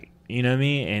 that's right. You know what I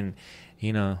mean?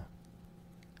 And,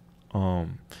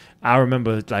 I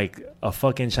remember, like, a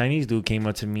fucking Chinese dude came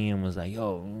up to me and was like,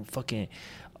 yo, fucking,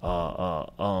 if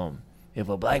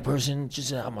a black person just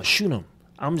said, I'm gonna shoot him.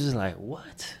 I'm just like,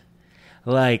 what?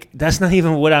 Like, that's not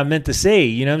even what I meant to say,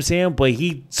 you know what I'm saying? But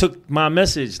he took my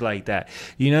message like that,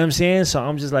 you know what I'm saying? So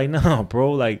I'm just like, no,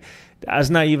 bro, like, that's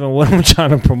not even what I'm trying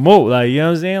to promote, like, you know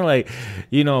what I'm saying? Like,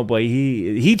 but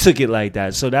he took it like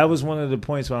that. So that was one of the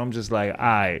points where I'm just like, all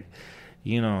right,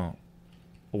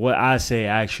 what I say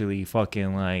actually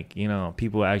fucking, like,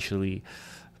 people actually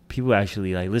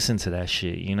like listen to that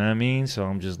shit, you know what I mean? So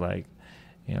I'm just like,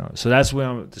 so that's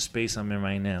where the space I'm in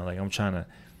right now. Like, I'm trying to.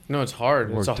 No, it's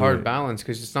hard. It's a hard balance,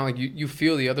 because it's not like you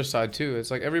feel the other side too.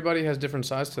 It's like everybody has different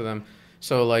sides to them.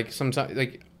 So like sometimes,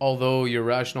 like, although your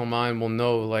rational mind will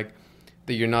know like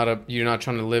that you're not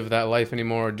trying to live that life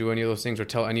anymore, or do any of those things, or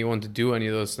tell anyone to do any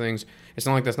of those things. It's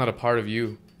not like that's not a part of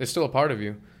you. It's still a part of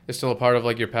you. It's still a part of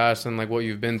like your past and like what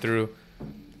you've been through.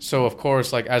 So of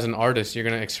course, like, as an artist, you're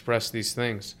gonna express these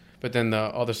things. But then the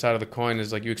other side of the coin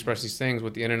is like, you express these things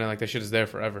with the internet, like, that shit is there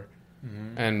forever.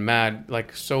 Mm-hmm. And mad,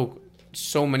 like, so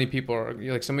many people are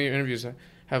like, some of your interviews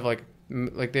have like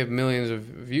they have millions of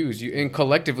views. And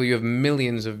collectively you have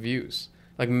millions of views.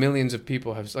 Like, millions of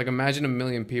people have, like, imagine 1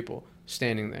 million people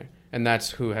standing there, and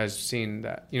that's who has seen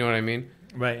that. You know what I mean?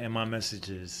 Right. And my message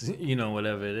is,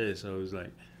 whatever it is. So it's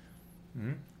like,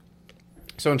 mm-hmm.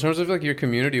 So in terms of like your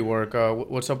community work,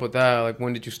 what's up with that? Like,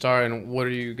 when did you start, and what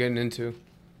are you getting into?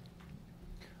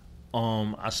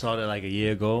 I started like a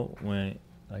year ago, when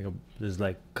this is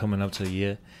like coming up to a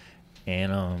year,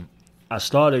 and I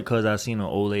started because I seen an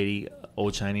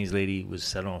old Chinese lady was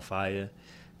set on fire.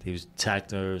 They was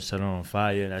attacked her, set her on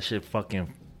fire. That shit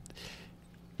fucking,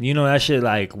 that shit,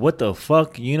 like, what the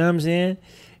fuck? You know what I'm saying?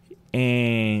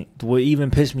 And what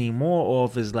even pissed me more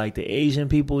off is like the Asian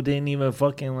people didn't even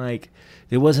fucking, like,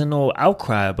 there wasn't no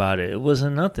outcry about it. It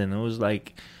wasn't nothing. It was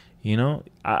like,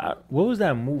 what was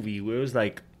that movie where it was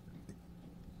like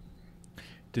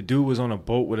the dude was on a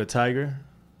boat with a tiger?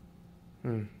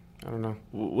 I don't know.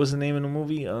 What's the name of the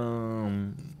movie?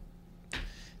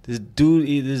 This dude,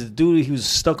 he was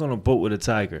stuck on a boat with a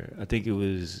tiger. I think it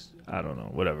was, I don't know,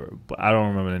 whatever. But I don't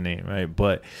remember the name, right?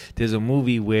 But there's a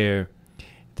movie where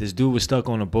this dude was stuck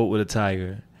on a boat with a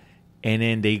tiger, and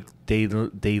then they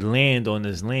land on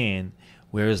this land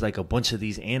where it's like a bunch of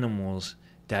these animals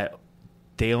that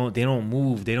they don't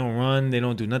move, they don't run, they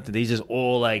don't do nothing. They just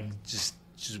all like just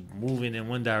moving in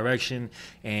one direction,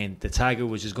 and the tiger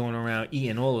was just going around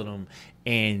eating all of them,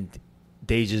 and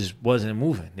they just wasn't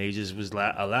moving. They just was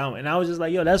allowing. And I was just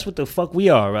like, yo, that's what the fuck we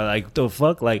are, right? Like, the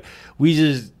fuck? Like, we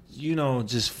just,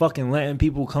 just fucking letting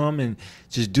people come and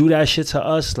just do that shit to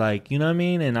us. Like, you know what I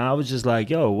mean? And I was just like,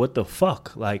 yo, what the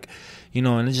fuck? Like,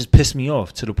 and it just pissed me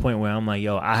off to the point where I'm like,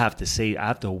 yo, I have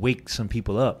to wake some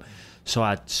people up. So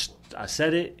I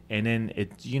said it, and then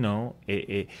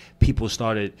it people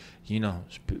started,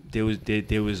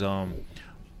 there was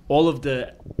all of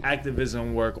the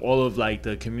activism work, all of like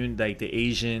the community, like the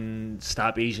Asian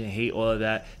Stop Asian Hate, all of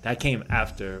that came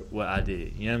after what I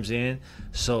did. You know what I'm saying?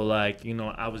 So like,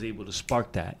 I was able to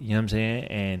spark that. You know what I'm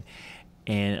saying?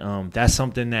 And that's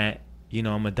something that I'm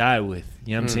gonna die with.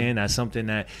 You know what I'm saying? That's something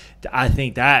that I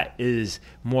think that is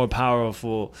more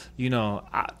powerful.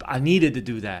 I needed to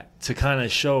do that to kind of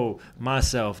show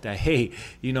myself that, hey,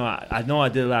 I know I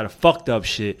did a lot of fucked up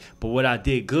shit, but what I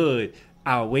did good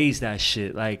outweighs that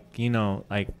shit, like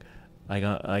like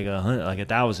 1,000.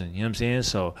 You know what I'm saying?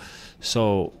 So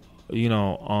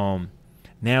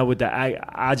now with the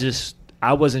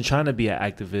I wasn't trying to be an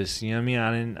activist. You know what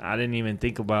I mean? I didn't even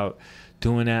think about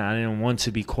doing that. I didn't want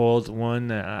to be called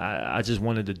one. I just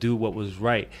wanted to do what was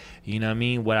right. You know what I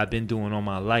mean? What I've been doing all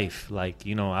my life. Like,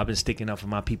 I've been sticking up for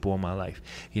my people all my life.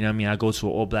 You know what I mean? I go to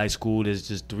an all-black school. There's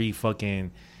just 3 fucking...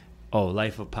 Oh,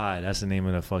 Life of Pi. That's the name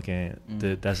of the fucking...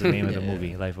 that's the name of the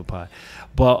movie, Life of Pi.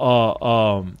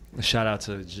 But shout out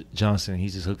to Johnson. He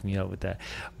just hooked me up with that.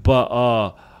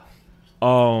 But...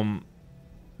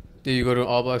 Did you go to an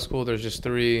all-black school? There's just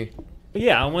 3...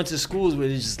 Yeah, I went to schools where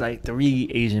there's just like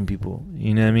 3 Asian people.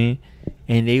 You know what I mean?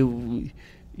 And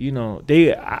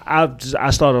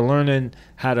I started learning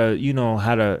how to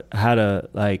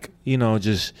like,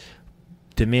 just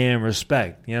demand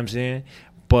respect. You know what I'm saying?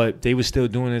 But they were still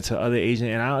doing it to other Asian,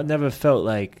 and I never felt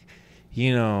like,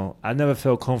 I never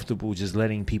felt comfortable just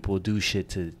letting people do shit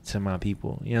to my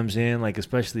people. You know what I'm saying? Like,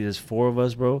 especially there's 4 of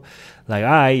us, bro. Like, all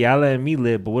right, y'all letting me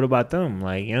live, but what about them?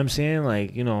 Like, you know what I'm saying?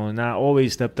 Like, and I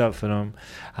always stepped up for them.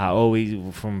 I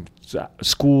always, from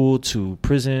school to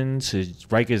prison to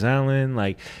Rikers Island,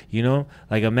 like,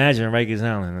 like imagine Rikers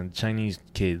Island, a Chinese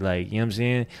kid, like, you know what I'm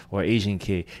saying? Or Asian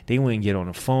kid. They wouldn't get on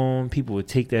the phone. People would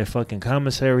take their fucking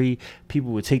commissary.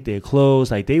 People would take their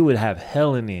clothes. Like, they would have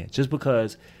hell in there just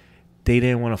because they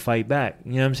didn't want to fight back.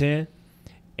 You know what I'm saying?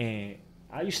 And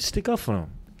I used to stick up for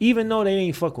them, even though they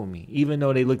didn't fuck with me, even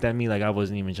though they looked at me like I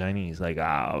wasn't even Chinese. Like,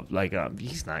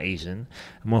 he's not Asian.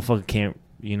 The motherfucker can't,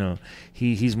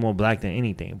 he's more black than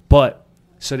anything. But,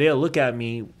 so they'll look at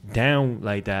me down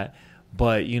like that,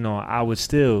 but, I would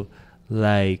still,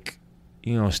 like,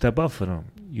 step up for them.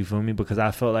 You feel me? Because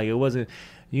I felt like it wasn't,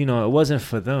 it wasn't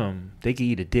for them. They could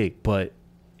eat a dick, but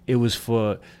it was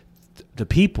for the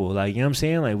people. Like, you know what I'm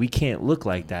saying? Like, we can't look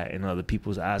like that in other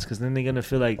people's eyes, because then they're going to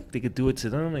feel like they could do it to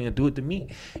them, they're going to do it to me.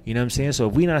 You know what I'm saying? So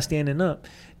if we not standing up,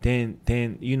 then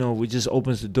it just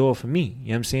opens the door for me. You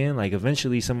know what I'm saying? Like,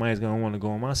 eventually somebody's going to want to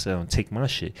go in my cell and take my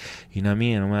shit. You know what I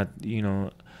mean? And I'm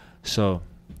not, so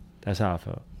that's how I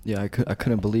felt. Yeah, I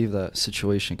couldn't believe that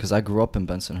situation, because I grew up in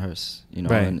Bensonhurst,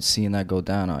 right. And seeing that go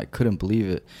down, I couldn't believe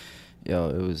it. It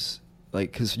was...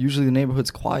 like, because usually the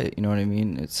neighborhood's quiet, you know what I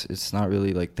mean? It's not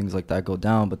really like things like that go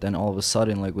down, but then all of a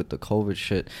sudden, like with the COVID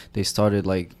shit, they started,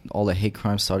 like, all the hate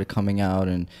crimes started coming out,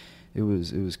 and it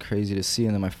was crazy to see.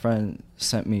 And then my friend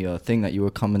sent me a thing that you were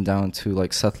coming down to,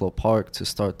 like, Sethlow Park to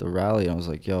start the rally, and I was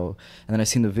like, yo. And then I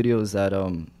seen the videos that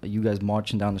you guys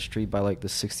marching down the street by, like, the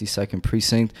 62nd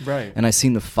precinct, right? And I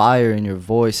seen the fire in your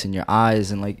voice and your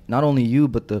eyes, and, like, not only you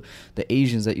but the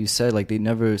Asians that you said, like, they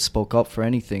never spoke up for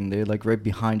anything. They're, like, right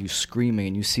behind you screaming,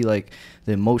 and you see, like,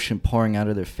 the emotion pouring out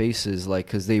of their faces, like,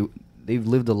 because they've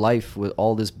lived a life with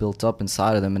all this built up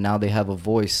inside of them, and now they have a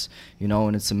voice,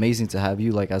 and it's amazing to have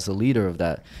you, like, as a leader of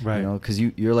that, right? Because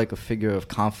you're like a figure of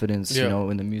confidence, yeah.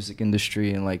 In the music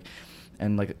industry, and like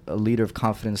a leader of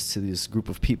confidence to this group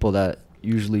of people that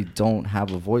usually don't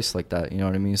have a voice like that. You know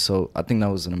what I mean? So I think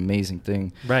that was an amazing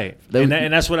thing, right? And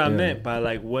that's what I meant by,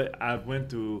 like, what I went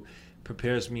through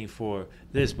prepares me for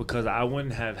this, because I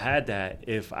wouldn't have had that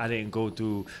if I didn't go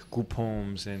through group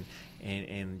homes and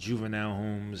juvenile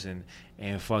homes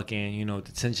and fucking,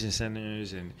 detention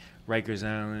centers and Rikers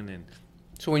Island. And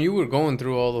so when you were going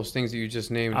through all those things that you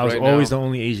just named, I was right always now, the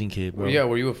only Asian kid, bro. Yeah,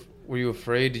 were you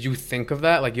afraid? Did you think of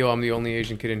that? Like, yo, I'm the only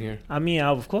Asian kid in here. I mean,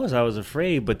 of course I was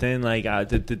afraid, but then, like,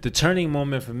 the turning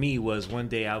moment for me was one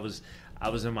day I was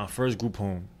in my first group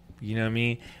home. You know what I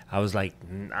mean? I was like,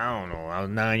 I don't know, I was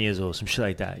 9 years old, some shit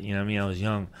like that. You know what I mean? I was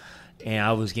young. and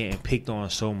I was getting picked on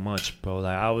so much, bro.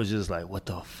 Like, I was just like, what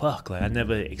the fuck? Like, I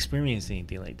never experienced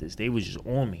anything like this. They was just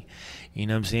on me. You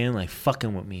know what I'm saying? Like,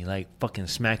 fucking with me. Like, fucking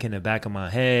smacking the back of my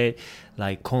head.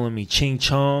 Like, calling me ching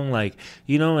chong. Like,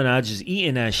 you know, and I just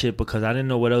eating that shit because I didn't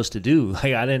know what else to do.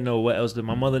 Like, I didn't know what else to.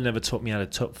 My mother never taught me how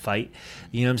to fight.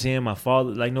 You know what I'm saying? My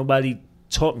father, like, nobody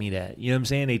taught me that. You know what I'm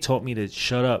saying? They taught me to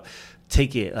shut up.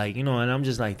 Take it, like, you know, and I'm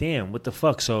just like, damn, what the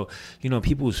fuck? So, you know,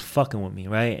 people was fucking with me,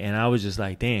 right? And I was just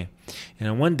like, damn. And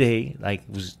then one day, like,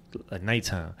 it was at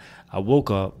nighttime, I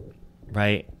woke up,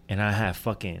 right? And I had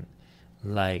fucking,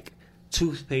 like,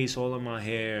 toothpaste all in my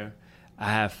hair.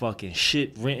 I had fucking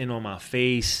shit written on my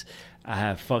face. I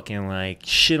had fucking, like,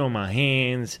 shit on my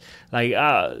hands. Like,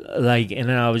 and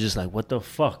then I was just like, what the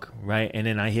fuck, right? And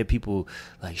then I hear people,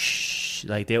 like, shh,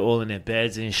 like, they're all in their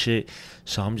beds and shit.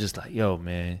 So I'm just like, yo,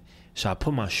 man. So I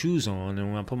put my shoes on,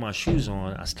 and when I put my shoes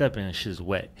on, I step in and shit's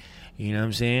wet. You know what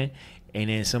I'm saying? And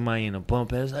then somebody in the bunk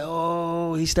bed was like,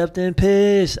 oh, he stepped in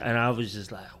piss. And I was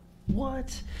just like,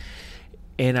 what?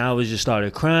 And I was just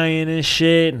started crying and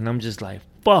shit, and I'm just like,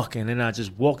 fuck. And then I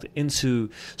just walked into,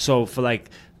 so for like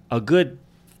a good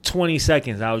 20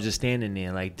 seconds, I was just standing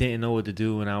there, like, didn't know what to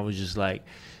do, and I was just like,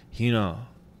 you know,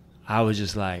 I was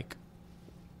just like,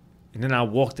 and then I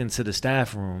walked into the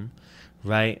staff room,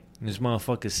 right? And this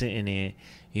motherfucker sitting there,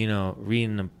 you know,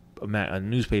 reading a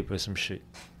newspaper or some shit.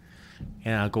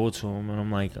 And I go to him, and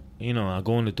I'm like, you know, I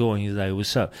go in the door, and he's like,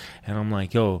 what's up? And I'm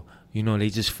like, yo, you know, they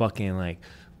just fucking, like,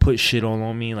 put shit all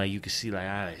on me. Like, you can see, like,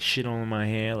 I had shit all in my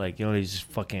hair. Like, yo, they just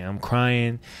fucking, I'm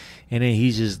crying. And then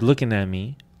he's just looking at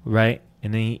me, right?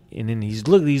 And then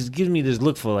he's giving me this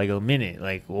look for, like, a minute.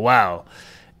 Like, wow.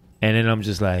 And then I'm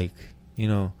just like, you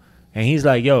know, and he's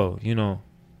like, yo, you know,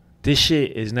 this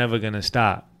shit is never going to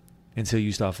stop until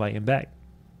you start fighting back.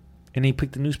 And he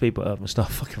picked the newspaper up and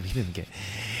started fucking reading again.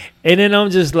 And then I'm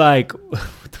just like,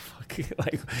 what the fuck?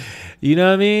 Like, you know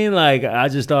what I mean? Like,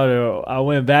 I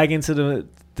went back into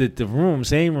the room,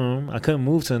 same room. I couldn't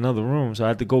move to another room, so I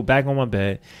had to go back on my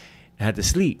bed. I had to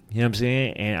sleep, you know what I'm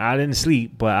saying? And I didn't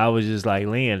sleep, but I was just like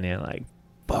laying there like,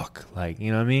 fuck, like,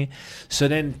 you know what I mean? So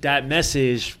then that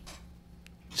message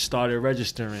started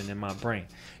registering in my brain,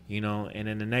 you know? And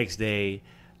then the next day,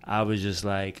 I was just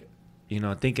like, you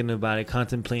know, thinking about it,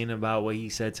 contemplating about what he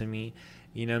said to me,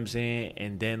 you know what I'm saying?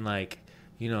 And then, like,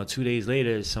 you know, 2 days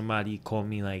later, somebody called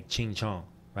me, like, ching chong,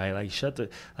 right? Like,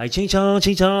 like, ching chong,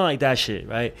 like that shit,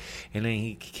 right? And then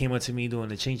he came up to me doing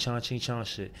the ching chong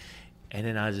shit. And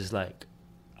then I just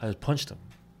punched him.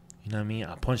 You know what I mean?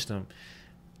 I punched him.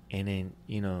 And then,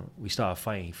 you know, we started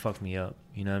fighting. He fucked me up.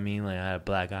 You know what I mean? Like, I had a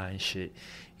black eye and shit.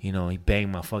 You know, he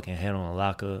banged my fucking head on a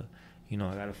locker. You know,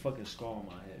 I got a fucking scar on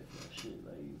my head for that shit.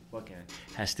 Like, he fucking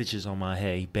had stitches on my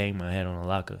head. He banged my head on a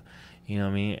locker. You know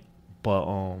what I mean? But,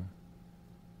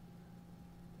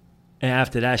 and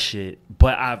after that shit,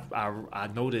 but I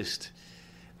noticed,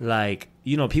 like,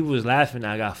 you know, people was laughing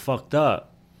I got fucked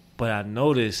up. But I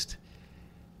noticed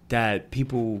that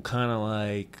people kind of,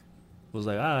 like, was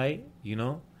like, all right, you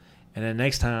know? And then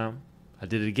next time, I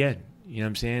did it again. You know what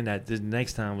I'm saying? That the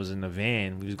next time was in the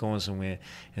van. We was going somewhere,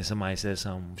 and somebody said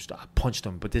something. I punched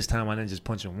him, but this time I didn't just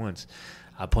punch him once.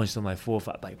 I punched him like 4 or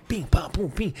 5, like, bing, bang, boom,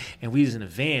 bing. And we was in a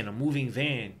van, a moving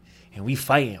van, and we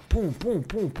fighting, boom, boom,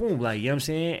 boom, boom, like, you know what I'm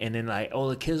saying? And then, like, all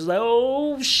the kids was like,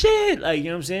 oh, shit, like, you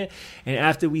know what I'm saying? And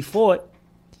after we fought,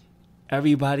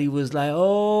 everybody was like,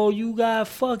 oh, you got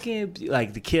fucking,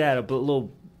 like, the kid had a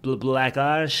little black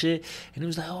eye and shit, and it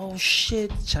was like, oh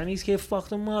shit, the Chinese kid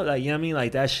fucked him up, like, you know what I mean,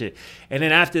 like that shit. And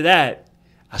then after that,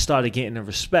 I started getting the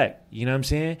respect, you know what I'm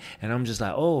saying? And I'm just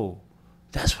like, oh,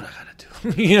 that's what I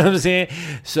gotta do. You know what I'm saying?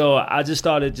 So I just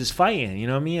started just fighting, you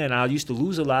know what I mean? And I used to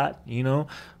lose a lot, you know,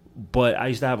 but I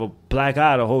used to have a black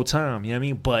eye the whole time, you know what I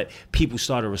mean? But people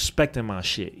started respecting my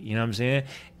shit, you know what I'm saying?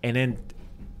 And then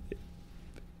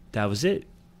that was it.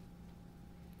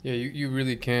 Yeah, you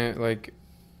really can't, like,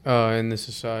 in this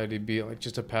society, be like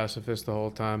just a pacifist the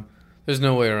whole time. There's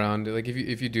no way around it. Like,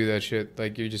 if you do that shit,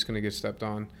 like, you're just gonna get stepped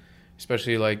on.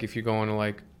 Especially, like, if you're going to,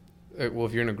 like, well,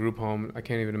 if you're in a group home, I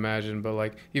can't even imagine. But,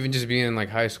 like, even just being in, like,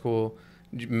 high school,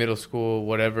 middle school,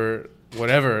 whatever,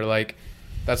 like,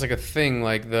 that's like a thing.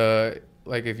 Like,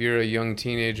 if you're a young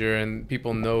teenager and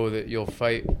people know that you'll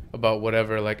fight about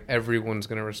whatever, like, everyone's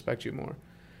gonna respect you more.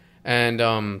 And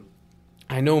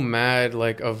I know mad,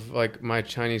 like, of, like, my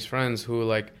Chinese friends who,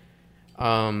 like,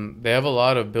 they have a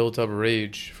lot of built up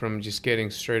rage from just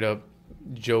getting straight up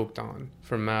joked on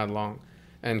for mad long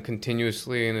and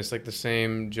continuously, and it's like the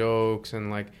same jokes, and,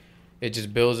 like, it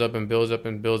just builds up and builds up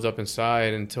and builds up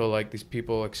inside until, like, these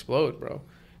people explode, bro.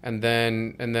 And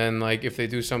then like, if they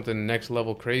do something next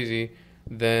level crazy,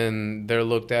 then they're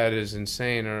looked at as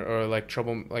insane or like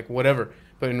trouble, like whatever.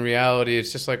 But in reality,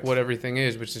 it's just like what everything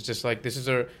is, which is just like,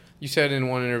 you said in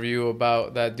one interview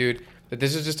about that dude, that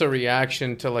this is just a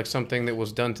reaction to like something that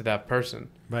was done to that person.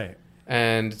 Right.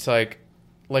 And it's like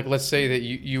let's say that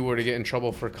you were to get in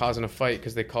trouble for causing a fight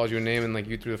because they called you a name and like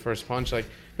you threw the first punch, like,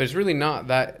 but it's really not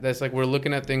that. That's like, we're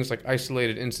looking at things like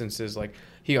isolated instances, like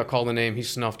he got called a name, he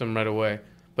snuffed him right away.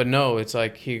 But no, it's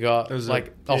like he got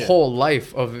like a whole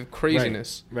life of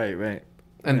craziness. Right.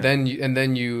 And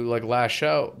then you like lash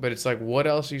out, but it's like, what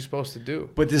else are you supposed to do?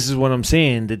 But this is what I'm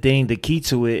saying. The key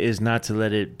to it is not to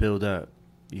let it build up.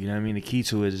 You know what I mean? The key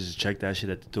to it is to check that shit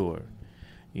at the door.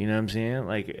 You know what I'm saying?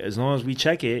 Like, as long as we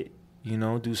check it,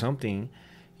 do something,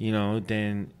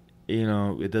 then,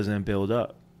 it doesn't build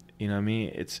up. You know what I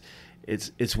mean?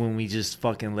 It's when we just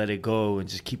fucking let it go and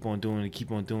just keep on doing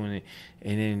it,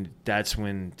 and then that's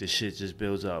when the shit just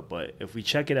builds up. But if we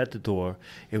check it at the door,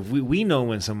 if we know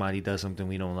when somebody does something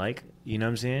we don't like, you know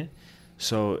what I'm saying?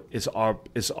 So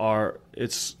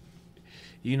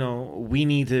we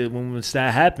need to, when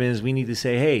that happens, we need to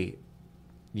say, hey,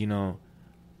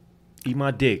 eat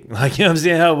my dick. Like, you know what I'm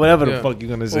saying? Whatever the fuck you're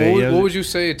going to say. What would you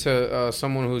say to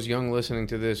someone who's young listening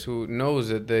to this, who knows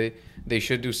that they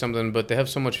should do something, but they have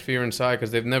so much fear inside because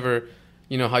they've never,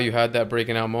 how you had that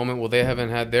breaking out moment? Well, they haven't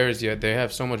had theirs yet. They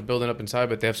have so much building up inside,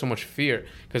 but they have so much fear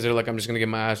because they're like, I'm just going to get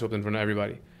my ass whipped in front of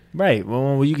everybody. Right.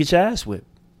 Well, you get your ass whipped.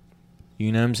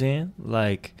 You know what I'm saying?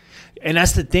 Like, and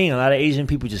that's the thing. A lot of Asian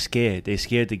people just scared. They're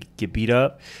scared to get beat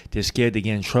up. They're scared to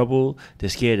get in trouble. They're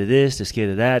scared of this. They're scared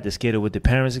of that. They're scared of what their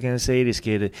parents are going to say. They're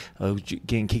scared of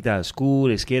getting kicked out of school.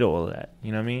 They're scared of all of that.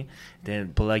 You know what I mean?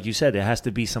 But like you said, there has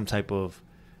to be some type of,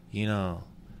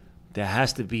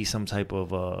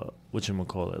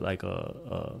 whatchamacallit, like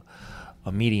a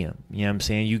medium. You know what I'm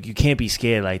saying? You can't be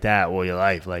scared like that all your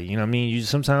life. Like, you know what I mean?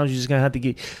 Sometimes you're just going to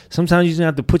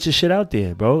have to put your shit out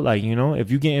there, bro. Like,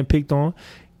 if you're getting picked on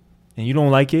and you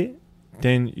don't like it,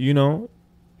 then, you're going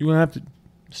to have to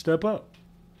step up.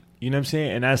 You know what I'm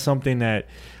saying? And that's something that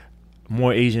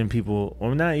more Asian people,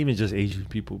 or not even just Asian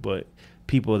people, but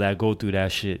people that go through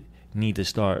that shit need to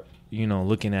start,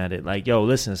 looking at it. Like, yo,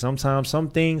 listen, sometimes some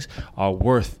things are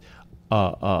worth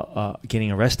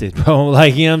getting arrested, bro.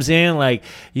 Like, you know what I'm saying? Like,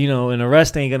 an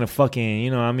arrest ain't gonna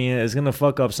fucking, it's gonna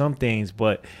fuck up some things,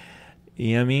 but,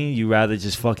 you know what I mean? You rather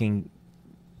just fucking,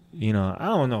 I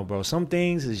don't know, bro. Some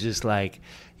things is just like,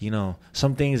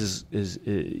 some things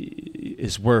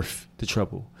is worth the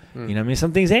trouble. You know what I mean?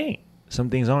 Some things ain't. Some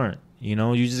things aren't. You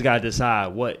just gotta decide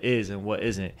what is and what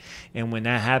isn't. And when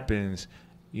that happens,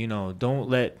 don't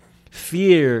let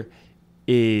fear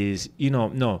is,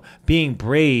 no, being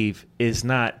brave is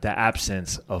not the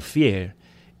absence of fear.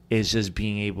 It's just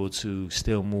being able to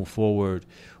still move forward,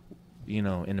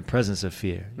 in the presence of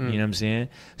fear. You know what I'm saying?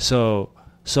 So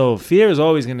fear is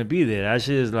always going to be there. That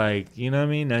shit is like, you know what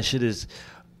I mean? That shit is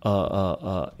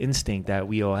instinct that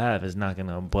we all have. Is not going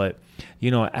to, but,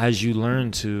 as you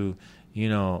learn to,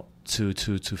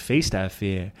 to face that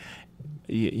fear,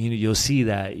 you'll see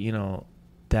that,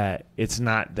 that it's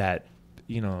not that,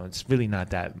 it's really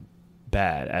not that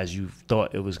bad as you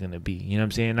thought it was going to be. You know what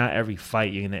I'm saying? Not every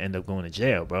fight you're going to end up going to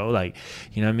jail, bro. Like,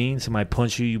 you know what I mean? Somebody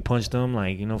punch you punch them,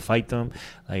 like, fight them.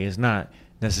 Like, it's not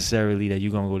necessarily that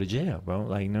you're going to go to jail, bro.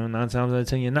 Like, 9 times out of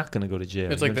 10, you're not going to go to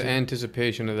jail. It's like the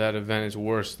anticipation of that event is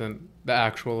worse than the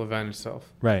actual event itself.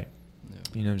 Right. Yeah.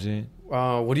 You know what I'm saying?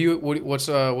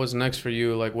 What's next for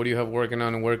you? Like, what do you have working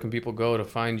on, and where can people go to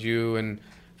find you and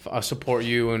support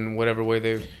you in whatever way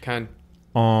they can?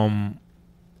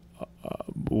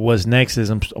 What's next is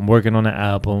I'm working on an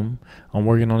album. I'm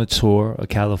working on a tour, a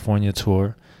California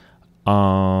tour.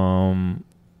 I'm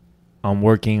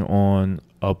working on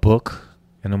a book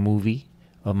and a movie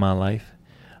of my life.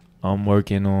 I'm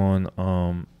working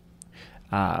on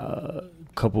a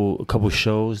couple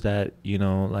shows that,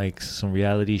 like some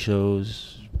reality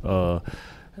shows. I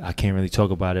can't really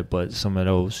talk about it, but some of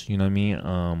those, you know what I mean?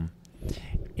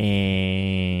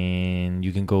 And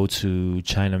you can go to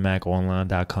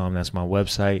ChinaMacOnline.com. That's my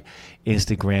website.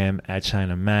 Instagram at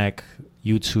China Mac.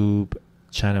 YouTube,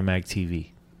 China Mac TV.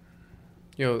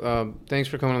 Yo, thanks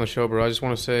for coming on the show, bro. I just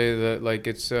want to say that, like,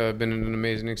 it's been an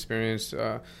amazing experience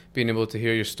being able to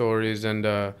hear your stories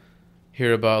and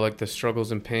hear about, like, the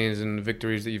struggles and pains and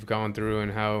victories that you've gone through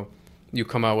and how you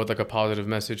come out with, like, a positive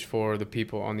message for the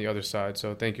people on the other side.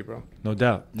 So thank you, bro. No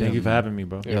doubt. Thank you for having me,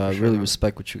 bro. Yeah, I really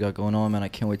respect what you got going on, man. I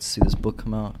can't wait to see this book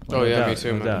come out. Like, me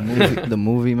too, man. The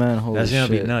movie, man. Holy That's shit. That's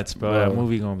going to be nuts, bro. That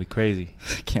movie going to be crazy.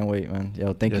 Can't wait, man.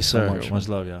 Yo, thank you so much. Much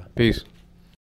love, y'all. Peace.